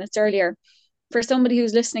 30 minutes earlier, for somebody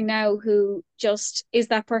who's listening now who just is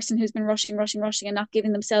that person who's been rushing and not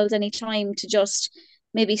giving themselves any time to just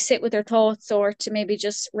maybe sit with their thoughts, or to maybe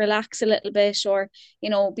just relax a little bit, or,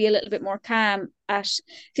 be a little bit more calm. If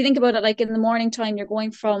you think about it, like in the morning time, you're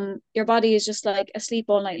going from, your body is just like asleep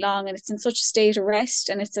all night long, and it's in such a state of rest,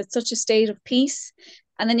 and it's at such a state of peace.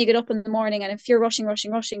 And then you get up in the morning, and if you're rushing,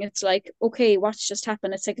 rushing, rushing, it's like, okay, what's just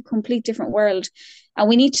happened? It's like a complete different world. And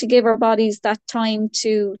we need to give our bodies that time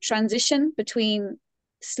to transition between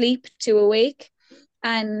sleep to awake.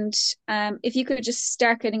 And if you could just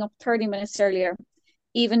start getting up 30 minutes earlier,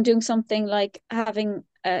 even doing something like having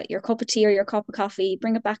your cup of tea or your cup of coffee,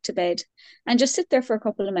 bring it back to bed and just sit there for a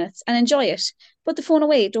couple of minutes and enjoy it. Put the phone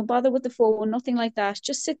away. Don't bother with the phone, nothing like that.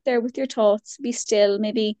 Just sit there with your thoughts, be still,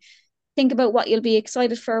 maybe think about what you'll be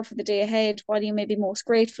excited for the day ahead, what are you maybe most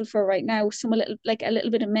grateful for right now, a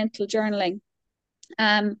little bit of mental journaling.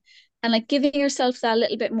 um and like giving yourself that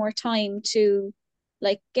little bit more time to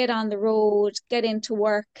like get on the road, get into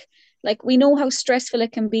work. Like, we know how stressful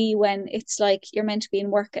it can be when it's like you're meant to be in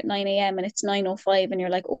work at 9 a.m. and it's 9:05 and you're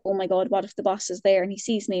like, oh my God, what if the boss is there and he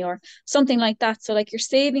sees me, or something like that. So like, you're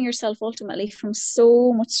saving yourself ultimately from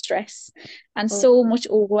so much stress and so much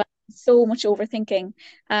overwhelm, so much overthinking.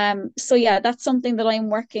 So yeah, that's something that I'm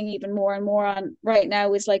working even more and more on right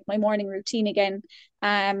now, is like my morning routine again.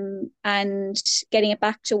 And getting it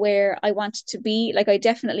back to where I want it to be. Like, I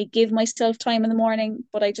definitely give myself time in the morning,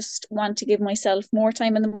 but I just want to give myself more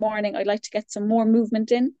time in the morning. I'd like to get some more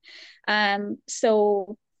movement in.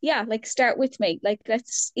 So yeah, like, start with me. Like,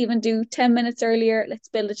 let's even do 10 minutes earlier. Let's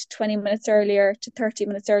build it to 20 minutes earlier, to 30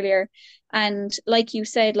 minutes earlier. And like you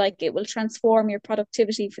said, like, it will transform your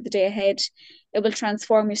productivity for the day ahead. It will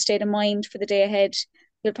transform your state of mind for the day ahead.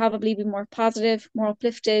 You'll probably be more positive, more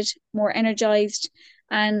uplifted, more energized,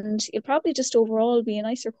 and you'll probably just overall be a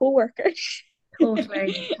nicer co-worker.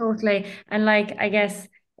 Totally, totally. And like, I guess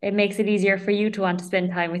it makes it easier for you to want to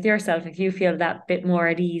spend time with yourself if you feel that bit more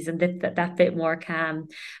at ease and that bit more calm.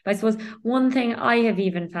 But I suppose one thing I have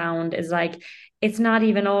even found is like, it's not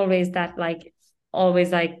even always like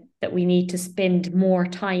that we need to spend more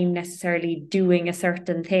time necessarily doing a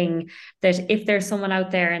certain thing. That if there's someone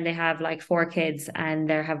out there and they have like 4 kids and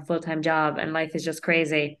they have a full-time job and life is just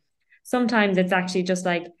crazy, sometimes it's actually just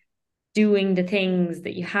like doing the things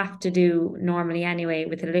that you have to do normally anyway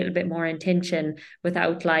with a little bit more intention,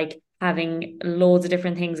 without like having loads of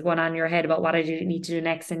different things going on in your head about what I do need to do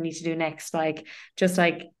next and need to do next. Like, just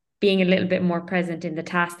like being a little bit more present in the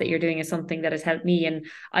task that you're doing is something that has helped me. And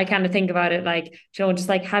I kind of think about it like, just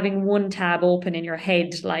like having one tab open in your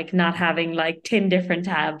head, like not having like 10 different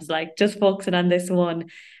tabs, like just focusing on this one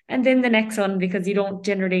and then the next one, because you don't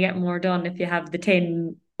generally get more done if you have the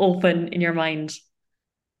 10 open in your mind.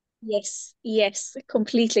 Yes, yes,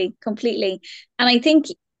 completely, completely. And I think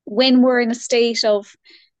when we're in a state of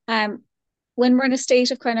um when we're in a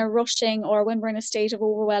state of kind of rushing, or when we're in a state of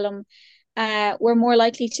overwhelm, we're more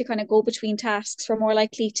likely to kind of go between tasks, we're more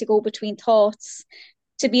likely to go between thoughts,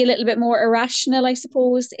 to be a little bit more irrational, I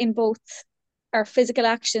suppose, in both our physical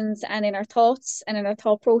actions and in our thoughts and in our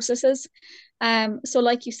thought processes. So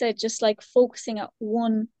like you said, just like focusing at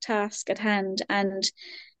one task at hand and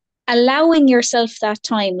allowing yourself that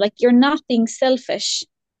time. Like, you're not being selfish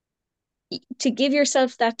to give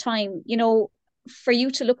yourself that time, for you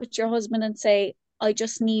to look at your husband and say, I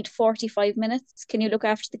just need 45 minutes. Can you look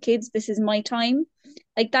after the kids? This is my time.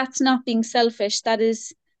 Like, that's not being selfish. That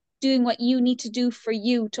is doing what you need to do for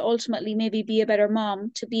you to ultimately maybe be a better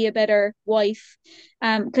mom, to be a better wife.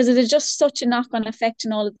 Because it is just such a knock-on effect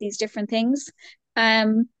in all of these different things.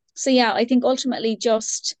 So yeah, I think ultimately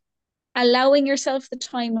just allowing yourself the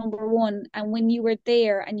time, number one, and when you were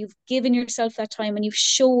there and you've given yourself that time and you've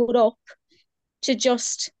showed up, to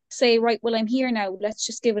just say, right, well, I'm here now, let's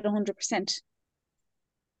just give it 100%.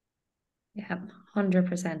 Yeah,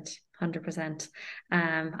 100%. 100%.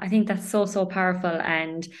 I think that's so, so powerful.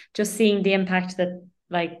 And just seeing the impact that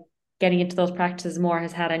like getting into those practices more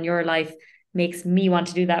has had on your life makes me want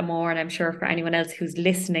to do that more. And I'm sure for anyone else who's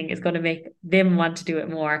listening is going to make them want to do it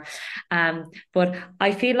more. But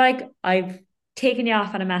I feel like I've taken you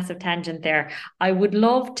off on a massive tangent there. I would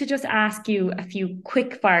love to just ask you a few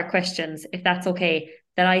quick fire questions, if that's okay,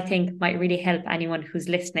 that I think might really help anyone who's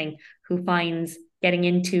listening, who finds getting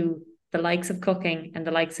into the likes of cooking and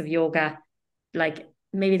the likes of yoga, like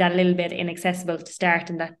maybe that little bit inaccessible to start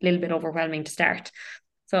and that little bit overwhelming to start.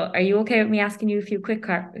 So are you okay with me asking you a few quick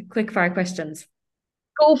fire questions?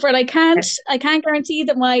 Go for it. I can't Okay. I can't guarantee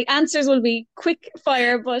that my answers will be quick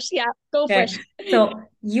fire, but yeah, go for it. Okay. So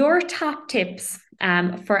your top tips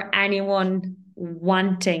for anyone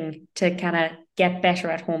wanting to kind of get better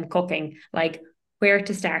at home cooking, like where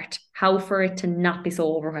to start, how for it to not be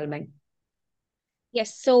so overwhelming.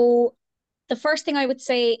 Yes, so the first thing I would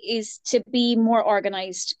say is to be more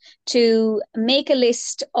organized, to make a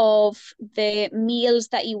list of the meals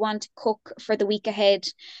that you want to cook for the week ahead,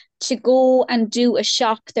 to go and do a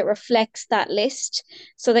shop that reflects that list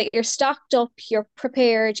so that you're stocked up, you're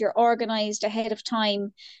prepared, you're organized ahead of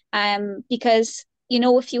time. Because,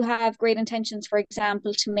 if you have great intentions, for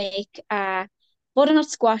example, to make butternut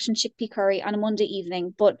squash and chickpea curry on a Monday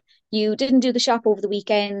evening, but you didn't do the shop over the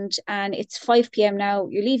weekend and it's 5 p.m. now,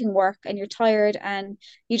 you're leaving work and you're tired and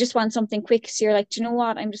you just want something quick. So you're like, do you know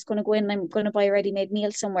what? I'm just going to go in and I'm going to buy a ready-made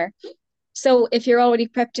meal somewhere. So if you're already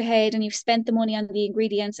prepped ahead and you've spent the money on the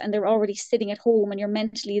ingredients and they're already sitting at home and you're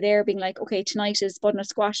mentally there being like, okay, tonight is butternut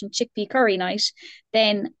squash and chickpea curry night,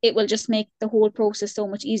 then it will just make the whole process so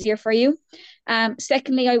much easier for you.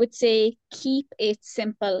 Secondly, I would say keep it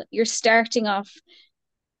simple. You're starting off,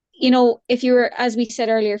 if you're, as we said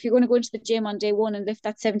earlier, if you're going to go into the gym on day one and lift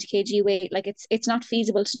that 70 kg weight, like it's not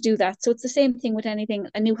feasible to do that. So it's the same thing with anything,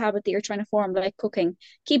 a new habit that you're trying to form, like cooking.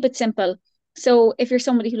 Keep it simple. So if you're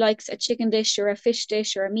somebody who likes a chicken dish or a fish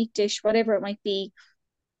dish or a meat dish, whatever it might be,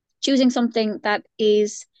 choosing something that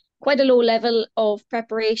is quite a low level of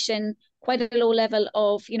preparation, quite a low level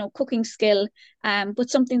of, cooking skill, but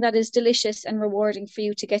something that is delicious and rewarding for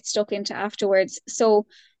you to get stuck into afterwards. So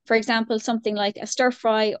for example, something like a stir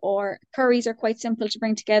fry or curries are quite simple to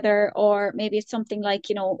bring together, or maybe it's something like,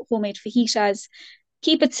 homemade fajitas.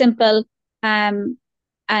 Keep it simple, and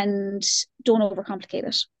don't overcomplicate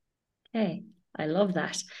it. Okay, I love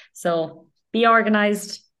that. So be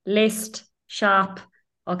organized, list, shop,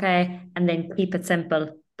 okay, and then keep it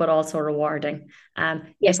simple, but also rewarding.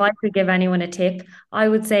 Yes. If I could give anyone a tip, I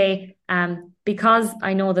would say, because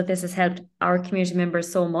I know that this has helped our community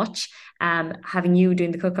members so much, having you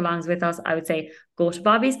doing the cook alongs with us, I would say go to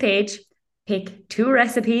Bobby's page, pick 2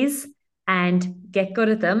 recipes and get good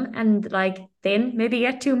at them, and like then maybe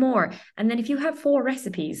get 2 more, and then if you have 4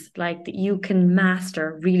 recipes like that you can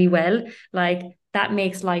master really well, like that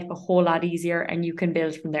makes life a whole lot easier and you can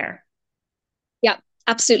build from there. Yeah,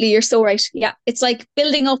 absolutely. You're so right. Yeah. It's like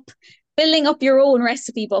building up your own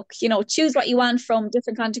recipe book. Choose what you want from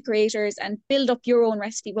different content creators and build up your own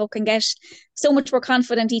recipe book and get so much more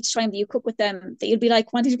confident each time that you cook with them that you'll be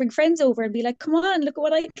like wanting to bring friends over and be like, come on, look at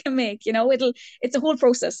what I can make. It's a whole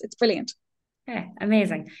process. It's brilliant. Okay,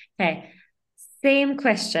 amazing. Okay, same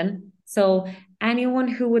question. So anyone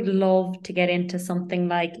who would love to get into something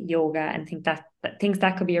like yoga and that thinks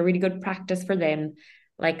that could be a really good practice for them,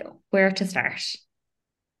 like where to start?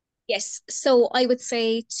 Yes. So I would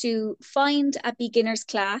say to find a beginner's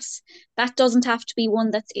class. That doesn't have to be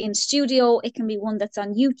one that's in studio. It can be one that's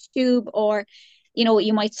on YouTube, or,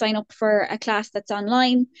 you might sign up for a class that's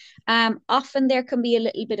online. Often there can be a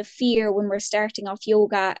little bit of fear when we're starting off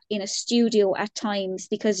yoga in a studio at times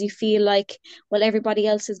because you feel like, well, everybody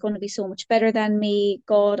else is going to be so much better than me.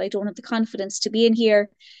 God, I don't have the confidence to be in here.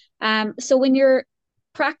 So when you're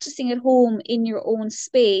practicing at home in your own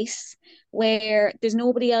space, where there's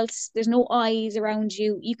nobody else, there's no eyes around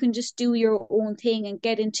you, you can just do your own thing and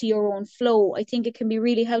get into your own flow. I think it can be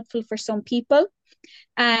really helpful for some people.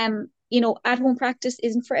 At home practice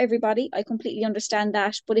isn't for everybody. I completely understand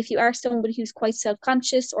that. But if you are somebody who's quite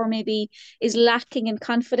self-conscious or maybe is lacking in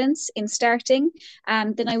confidence in starting,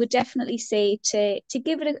 then I would definitely say to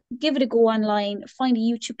give it a go online. Find a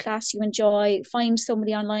YouTube class you enjoy, find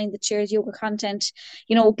somebody online that shares yoga content,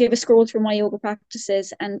 give a scroll through my yoga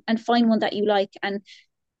practices and find one that you like, and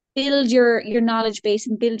build your knowledge base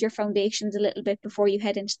and build your foundations a little bit before you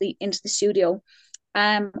head into the studio.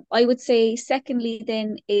 I would say secondly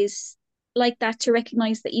then is like that, to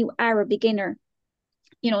recognize that you are a beginner,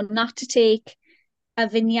 not to take a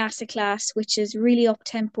vinyasa class, which is really up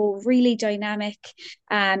tempo, really dynamic.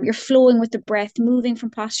 You're flowing with the breath, moving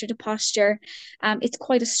from posture to posture. It's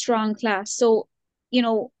quite a strong class. So, you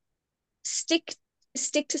know, stick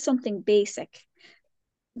stick to something basic.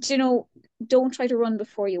 you know, don't try to run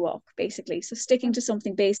before you walk, basically. So sticking to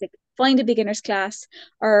something basic, find a beginner's class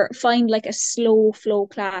or find like a slow flow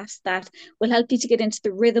class that will help you to get into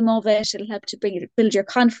the rhythm of it. It'll help to build your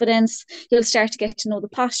confidence. You'll start to get to know the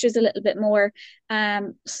postures a little bit more.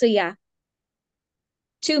 So yeah,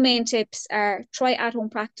 two main tips are try at home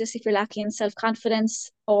practice if you're lacking in self-confidence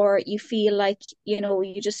or you feel like,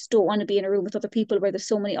 you just don't want to be in a room with other people where there's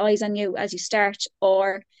so many eyes on you as you start.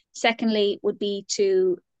 Or secondly would be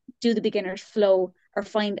to do the beginner's flow or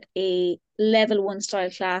find a level 1 style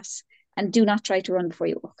class and do not try to run before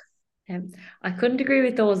you walk. I couldn't agree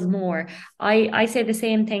with those more. I say the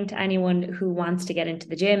same thing to anyone who wants to get into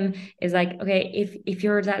the gym is like, okay, if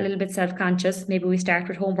you're that little bit self-conscious, maybe we start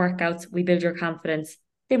with home workouts, we build your confidence,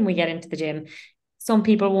 then we get into the gym. some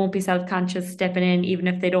people won't be self-conscious stepping in even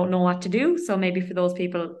if they don't know what to do. So maybe for those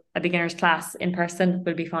people, a beginner's class in person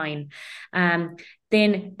will be fine. Um,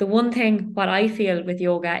 then the one thing what I feel with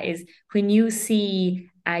yoga is when you see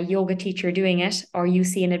a yoga teacher doing it or you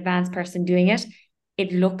see an advanced person doing it,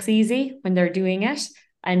 it looks easy when they're doing it.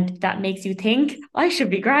 And that makes you think, I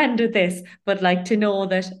should be grand with this. But like to know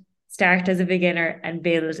that start as a beginner and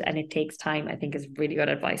build and it takes time, I think is really good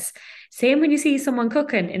advice. Same when you see someone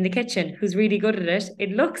cooking in the kitchen who's really good at it,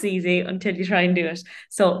 it looks easy until you try and do it.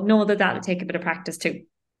 So know that that'll take a bit of practice too.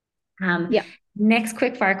 Um, Yeah. Next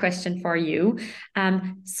quick fire question for you.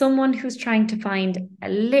 Someone who's trying to find a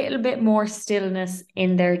little bit more stillness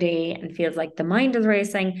in their day and feels like the mind is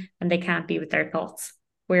racing and they can't be with their thoughts.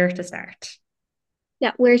 Where to start?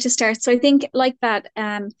 Yeah, where to start. So I think like that,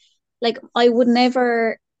 like I would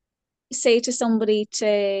never say to somebody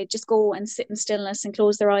to just go and sit in stillness and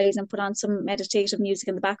close their eyes and put on some meditative music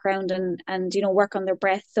in the background and work on their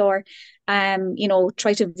breath or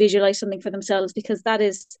try to visualize something for themselves, because that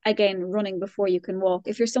is again running before you can walk.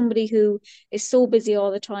 If you're somebody who is so busy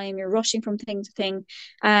all the time, you're rushing from thing to thing,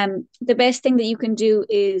 the best thing that you can do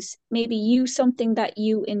is maybe use something that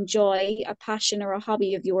you enjoy, a passion or a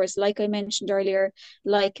hobby of yours, like I mentioned earlier,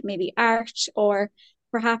 like maybe art, or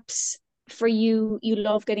perhaps for you, you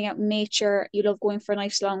love getting out in nature, you love going for a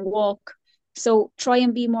nice long walk. So try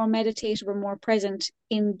and be more meditative or more present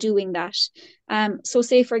in doing that. So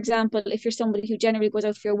say for example, if you're somebody who generally goes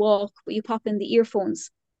out for your walk, but you pop in the earphones,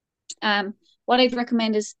 what I'd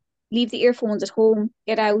recommend is leave the earphones at home,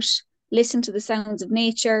 get out, listen to the sounds of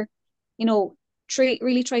nature,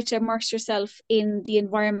 really try to immerse yourself in the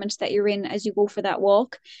environment that you're in as you go for that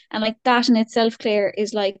walk. And like that in itself, Claire,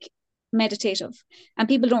 is like meditative. And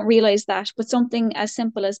people don't realize that, but something as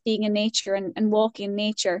simple as being in nature and walking in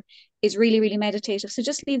nature is really, really meditative. So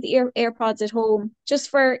just leave the AirPods at home just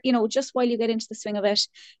for, just while you get into the swing of it.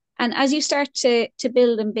 And as you start to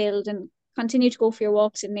build and continue to go for your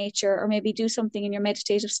walks in nature, or maybe do something in your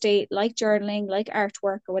meditative state, like journaling, like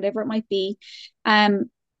artwork, or whatever it might be,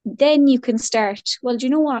 then you can start, well, do you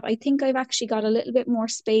know what? I think I've actually got a little bit more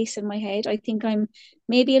space in my head. I think I'm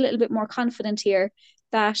maybe a little bit more confident here,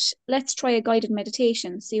 that let's try a guided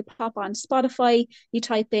meditation. So you pop on Spotify, you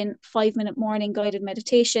type in 5-minute morning guided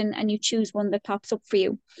meditation, and you choose one that pops up for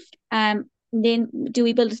you. Then do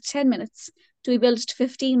we build it to 10 minutes? Do we build it to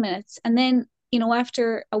 15 minutes? And then,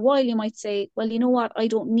 after a while, you might say, well, you know what? I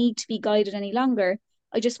don't need to be guided any longer.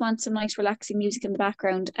 I just want some nice relaxing music in the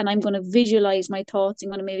background, and I'm going to visualize my thoughts. I'm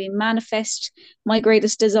going to maybe manifest my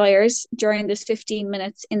greatest desires during this 15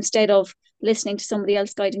 minutes instead of listening to somebody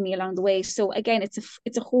else guiding me along the way. So again,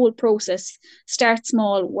 it's a whole process. Start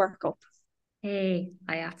small, work up. Hey,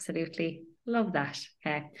 I absolutely love that.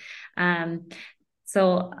 Okay. Um,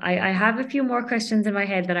 so I have a few more questions in my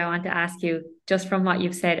head that I want to ask you just from what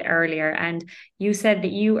you've said earlier. And you said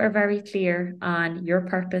that you are very clear on your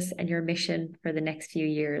purpose and your mission for the next few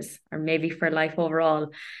years, or maybe for life overall.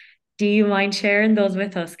 Do you mind sharing those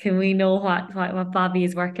with us? Can we know what Bobby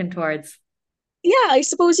is working towards? Yeah, I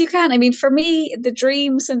suppose you can. I mean, for me, the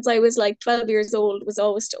dream since I was like 12 years old was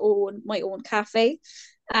always to own my own cafe.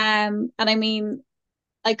 And I mean,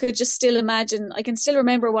 I could just still imagine, I can still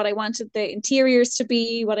remember what I wanted the interiors to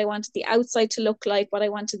be, what I wanted the outside to look like, what I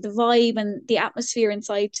wanted the vibe and the atmosphere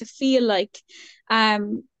inside to feel like.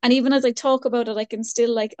 And even as I talk about it, I can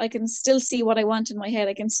still see what I want in my head.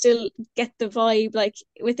 I can still get the vibe like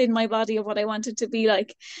within my body of what I want it to be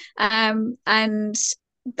like. And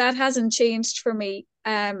that hasn't changed for me.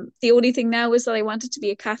 The only thing now is that I want it to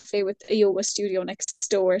be a cafe with a yoga studio next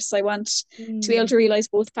door. So I want to be able Mm. to realize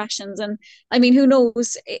both passions. And I mean, who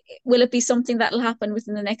knows? Will it be something that'll happen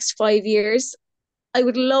within the next 5 years? I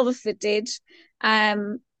would love if it did.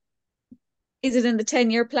 Um, is it in the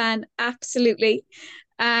 10-year plan? Absolutely.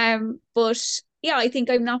 But yeah, I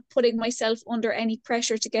think I'm not putting myself under any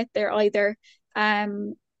pressure to get there either.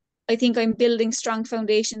 Um, I think I'm building strong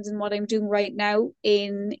foundations in what I'm doing right now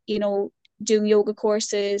in, doing yoga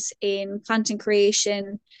courses, in content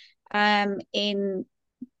creation, in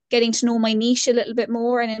getting to know my niche a little bit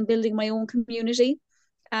more, and in building my own community.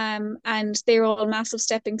 And they're all massive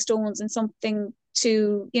stepping stones and something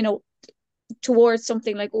to, towards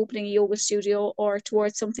something like opening a yoga studio, or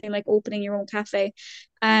towards something like opening your own cafe.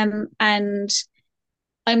 And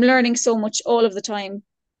I'm learning so much all of the time.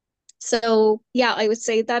 So yeah, I would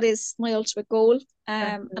say that is my ultimate goal.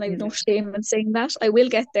 That's And I have no amazing. shame in saying that. I will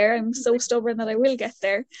get there. I'm so stubborn that I will get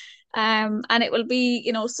there. And it will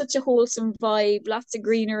be, such a wholesome vibe, lots of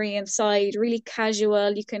greenery inside, really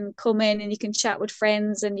casual. You can come in and you can chat with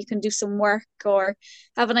friends, and you can do some work or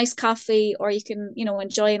have a nice coffee, or you can,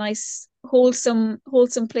 enjoy a nice wholesome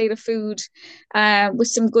plate of food, with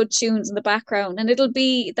some good tunes in the background, and it'll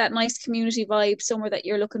be that nice community vibe, somewhere that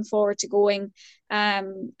you're looking forward to going,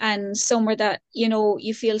 and somewhere that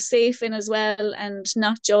you feel safe in as well, and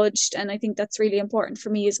not judged. And I think that's really important for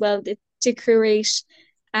me as well, to create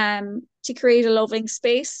a loving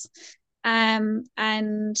space, and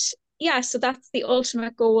yeah, so that's the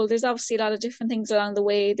ultimate goal. There's obviously a lot of different things along the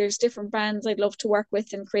way. There's different brands I'd love to work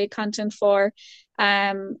with and create content for.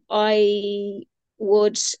 I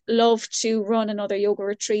would love to run another yoga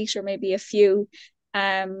retreat, or maybe a few.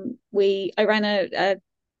 I ran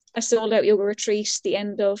a sold out yoga retreat the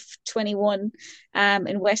end of 21,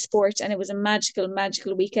 in Westport, and it was a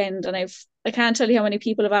magical weekend. And I can't tell you how many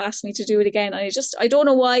people have asked me to do it again. I don't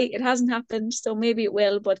know why it hasn't happened. So maybe it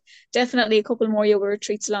will, but definitely a couple more yoga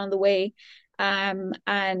retreats along the way.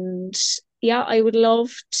 And yeah, I would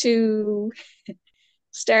love to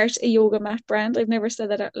start a yoga mat brand. I've never said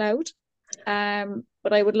that out loud.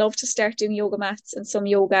 But I would love to start doing yoga mats and some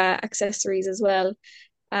yoga accessories as well,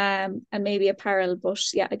 and maybe apparel. But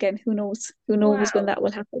yeah, again, who knows? Who knows when Wow. that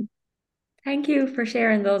will happen? Thank you for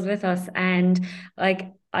sharing those with us. And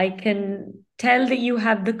like, I can tell that you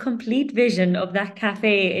have the complete vision of that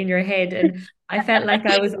cafe in your head. And I felt like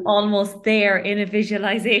I was almost there in a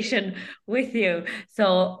visualization with you.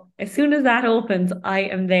 So as soon as that opens, I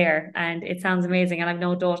am there. And it sounds amazing. And I've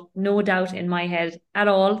no doubt in my head at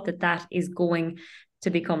all that that is going to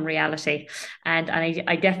become reality. And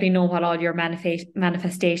I definitely know what all your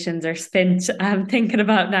manifestations are spent thinking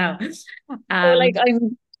about now. Oh, like, Um,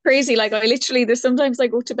 I'm crazy. Like, I literally, there's sometimes I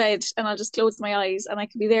go to bed and I'll just close my eyes and I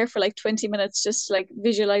can be there for like 20 minutes, just like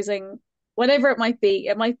visualizing whatever it might be.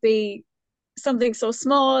 It might be something so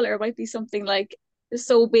small, or it might be something like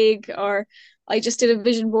so big. Or I just did a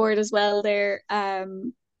vision board as well there.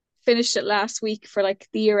 Finished it last week for like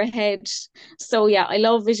the year ahead. So yeah, I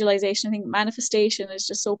love visualization. I think manifestation is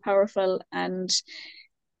just so powerful. And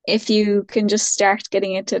if you can just start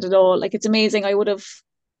getting into it at all, like, it's amazing. I would have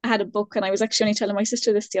had a book, and I was actually only telling my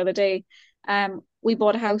sister this the other day. We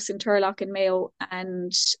bought a house in Turlock in Mayo,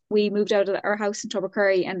 and we moved out of our house in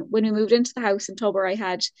Tubbercurry. And when we moved into the house in Tubber, I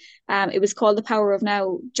had, it was called the Power of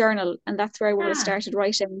Now journal, and that's where I would have yeah. started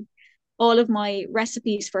writing all of my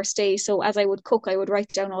recipes for stay. So as I would cook, I would write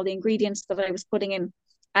down all the ingredients that I was putting in.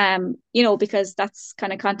 Because that's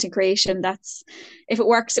kind of content creation. That's, if it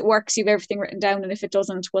works, it works. You've everything written down, and if it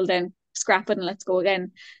doesn't, well, then scrap it and let's go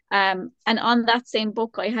again. And on that same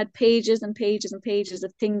book, I had pages and pages and pages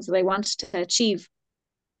of things that I wanted to achieve.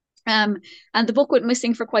 Um, and the book went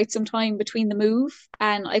missing for quite some time between the move,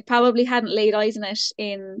 and I probably hadn't laid eyes on it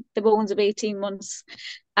in the bones of 18 months.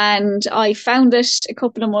 And I found it a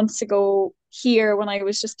couple of months ago here, when I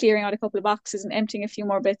was just clearing out a couple of boxes and emptying a few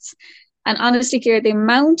more bits. And honestly, Kira, the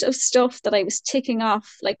amount of stuff that I was ticking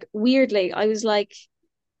off, like, weirdly, I was like,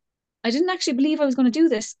 I didn't actually believe I was going to do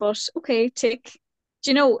this, but okay, tick.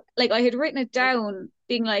 Do you know, like, I had written it down,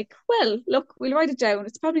 being like, well, look, we'll write it down.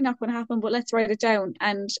 It's probably not going to happen, but let's write it down.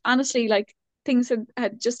 And honestly, like, things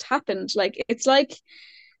had just happened. Like, it's like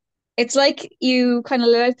you kind of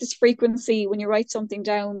let out this frequency when you write something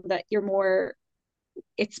down, that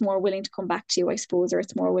it's more willing to come back to you, I suppose, or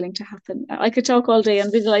it's more willing to happen. I could talk all day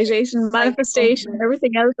on visualization, I manifestation,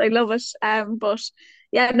 everything else. I love it. But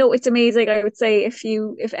yeah, no, it's amazing. I would say,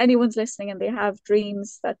 if anyone's listening and they have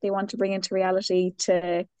dreams that they want to bring into reality,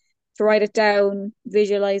 to write it down,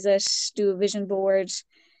 visualize it, do a vision board,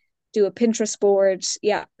 do a Pinterest board.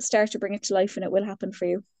 Yeah, start to bring it to life, and it will happen for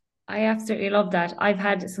you. I absolutely love that. I've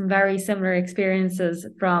had some very similar experiences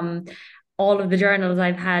from all of the journals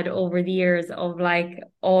I've had over the years of like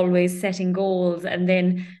always setting goals and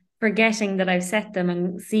then forgetting that I've set them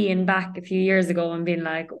and seeing back a few years ago and being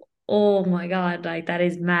like, oh my God, like that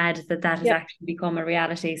is mad that that has Yeah. actually become a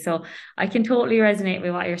reality. So I can totally resonate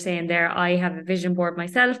with what you're saying there. I have a vision board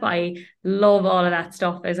myself. I love all of that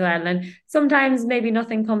stuff as well. And sometimes maybe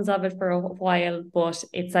nothing comes of it for a while, but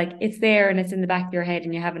it's like it's there and it's in the back of your head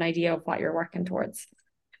and you have an idea of what you're working towards.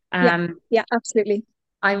 Yeah. Um, Yeah, absolutely.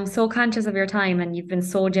 I'm so conscious of your time and you've been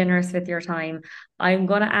so generous with your time. I'm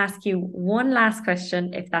going to ask you one last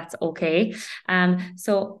question, if that's okay.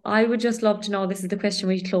 So I would just love to know, this is the question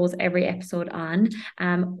we close every episode on.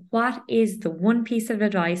 What is the one piece of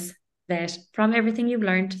advice that from everything you've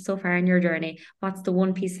learned so far in your journey, what's the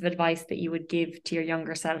one piece of advice that you would give to your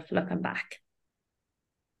younger self looking back?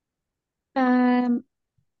 Um,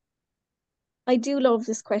 I do love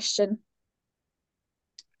this question,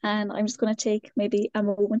 and I'm just going to take maybe a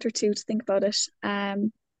moment or two to think about it.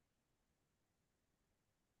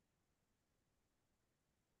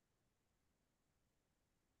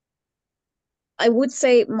 I would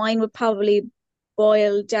say mine would probably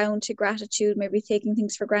boil down to gratitude, maybe taking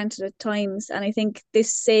things for granted at times. And I think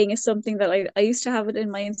this saying is something that I used to have it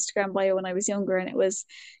in my Instagram bio when I was younger. And it was,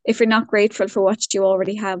 if you're not grateful for what you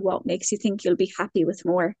already have, what makes you think you'll be happy with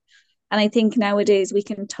more? And I think nowadays we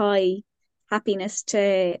can tie happiness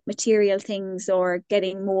to material things or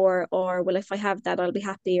getting more, or well, if I have that, I'll be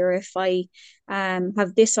happy, or if I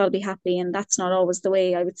have this, I'll be happy. And that's not always the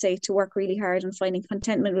way. I would say to work really hard and finding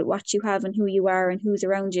contentment with what you have and who you are and who's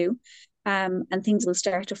around you. And things will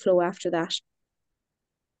start to flow after that.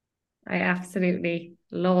 I absolutely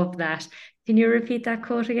love that. Can you repeat that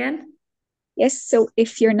quote again? Yes. So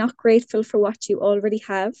if you're not grateful for what you already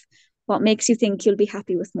have, what makes you think you'll be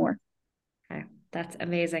happy with more? Okay, that's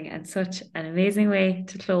amazing and such an amazing way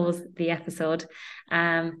to close the episode.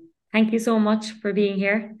 Thank you so much for being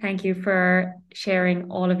here. Thank you for sharing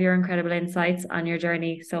all of your incredible insights on your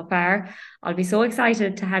journey so far. I'll be so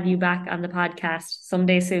excited to have you back on the podcast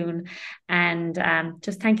someday soon. And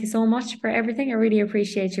just thank you so much for everything. I really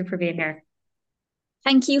appreciate you for being here.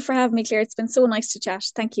 Thank you for having me, Claire. It's been so nice to chat.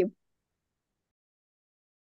 Thank you.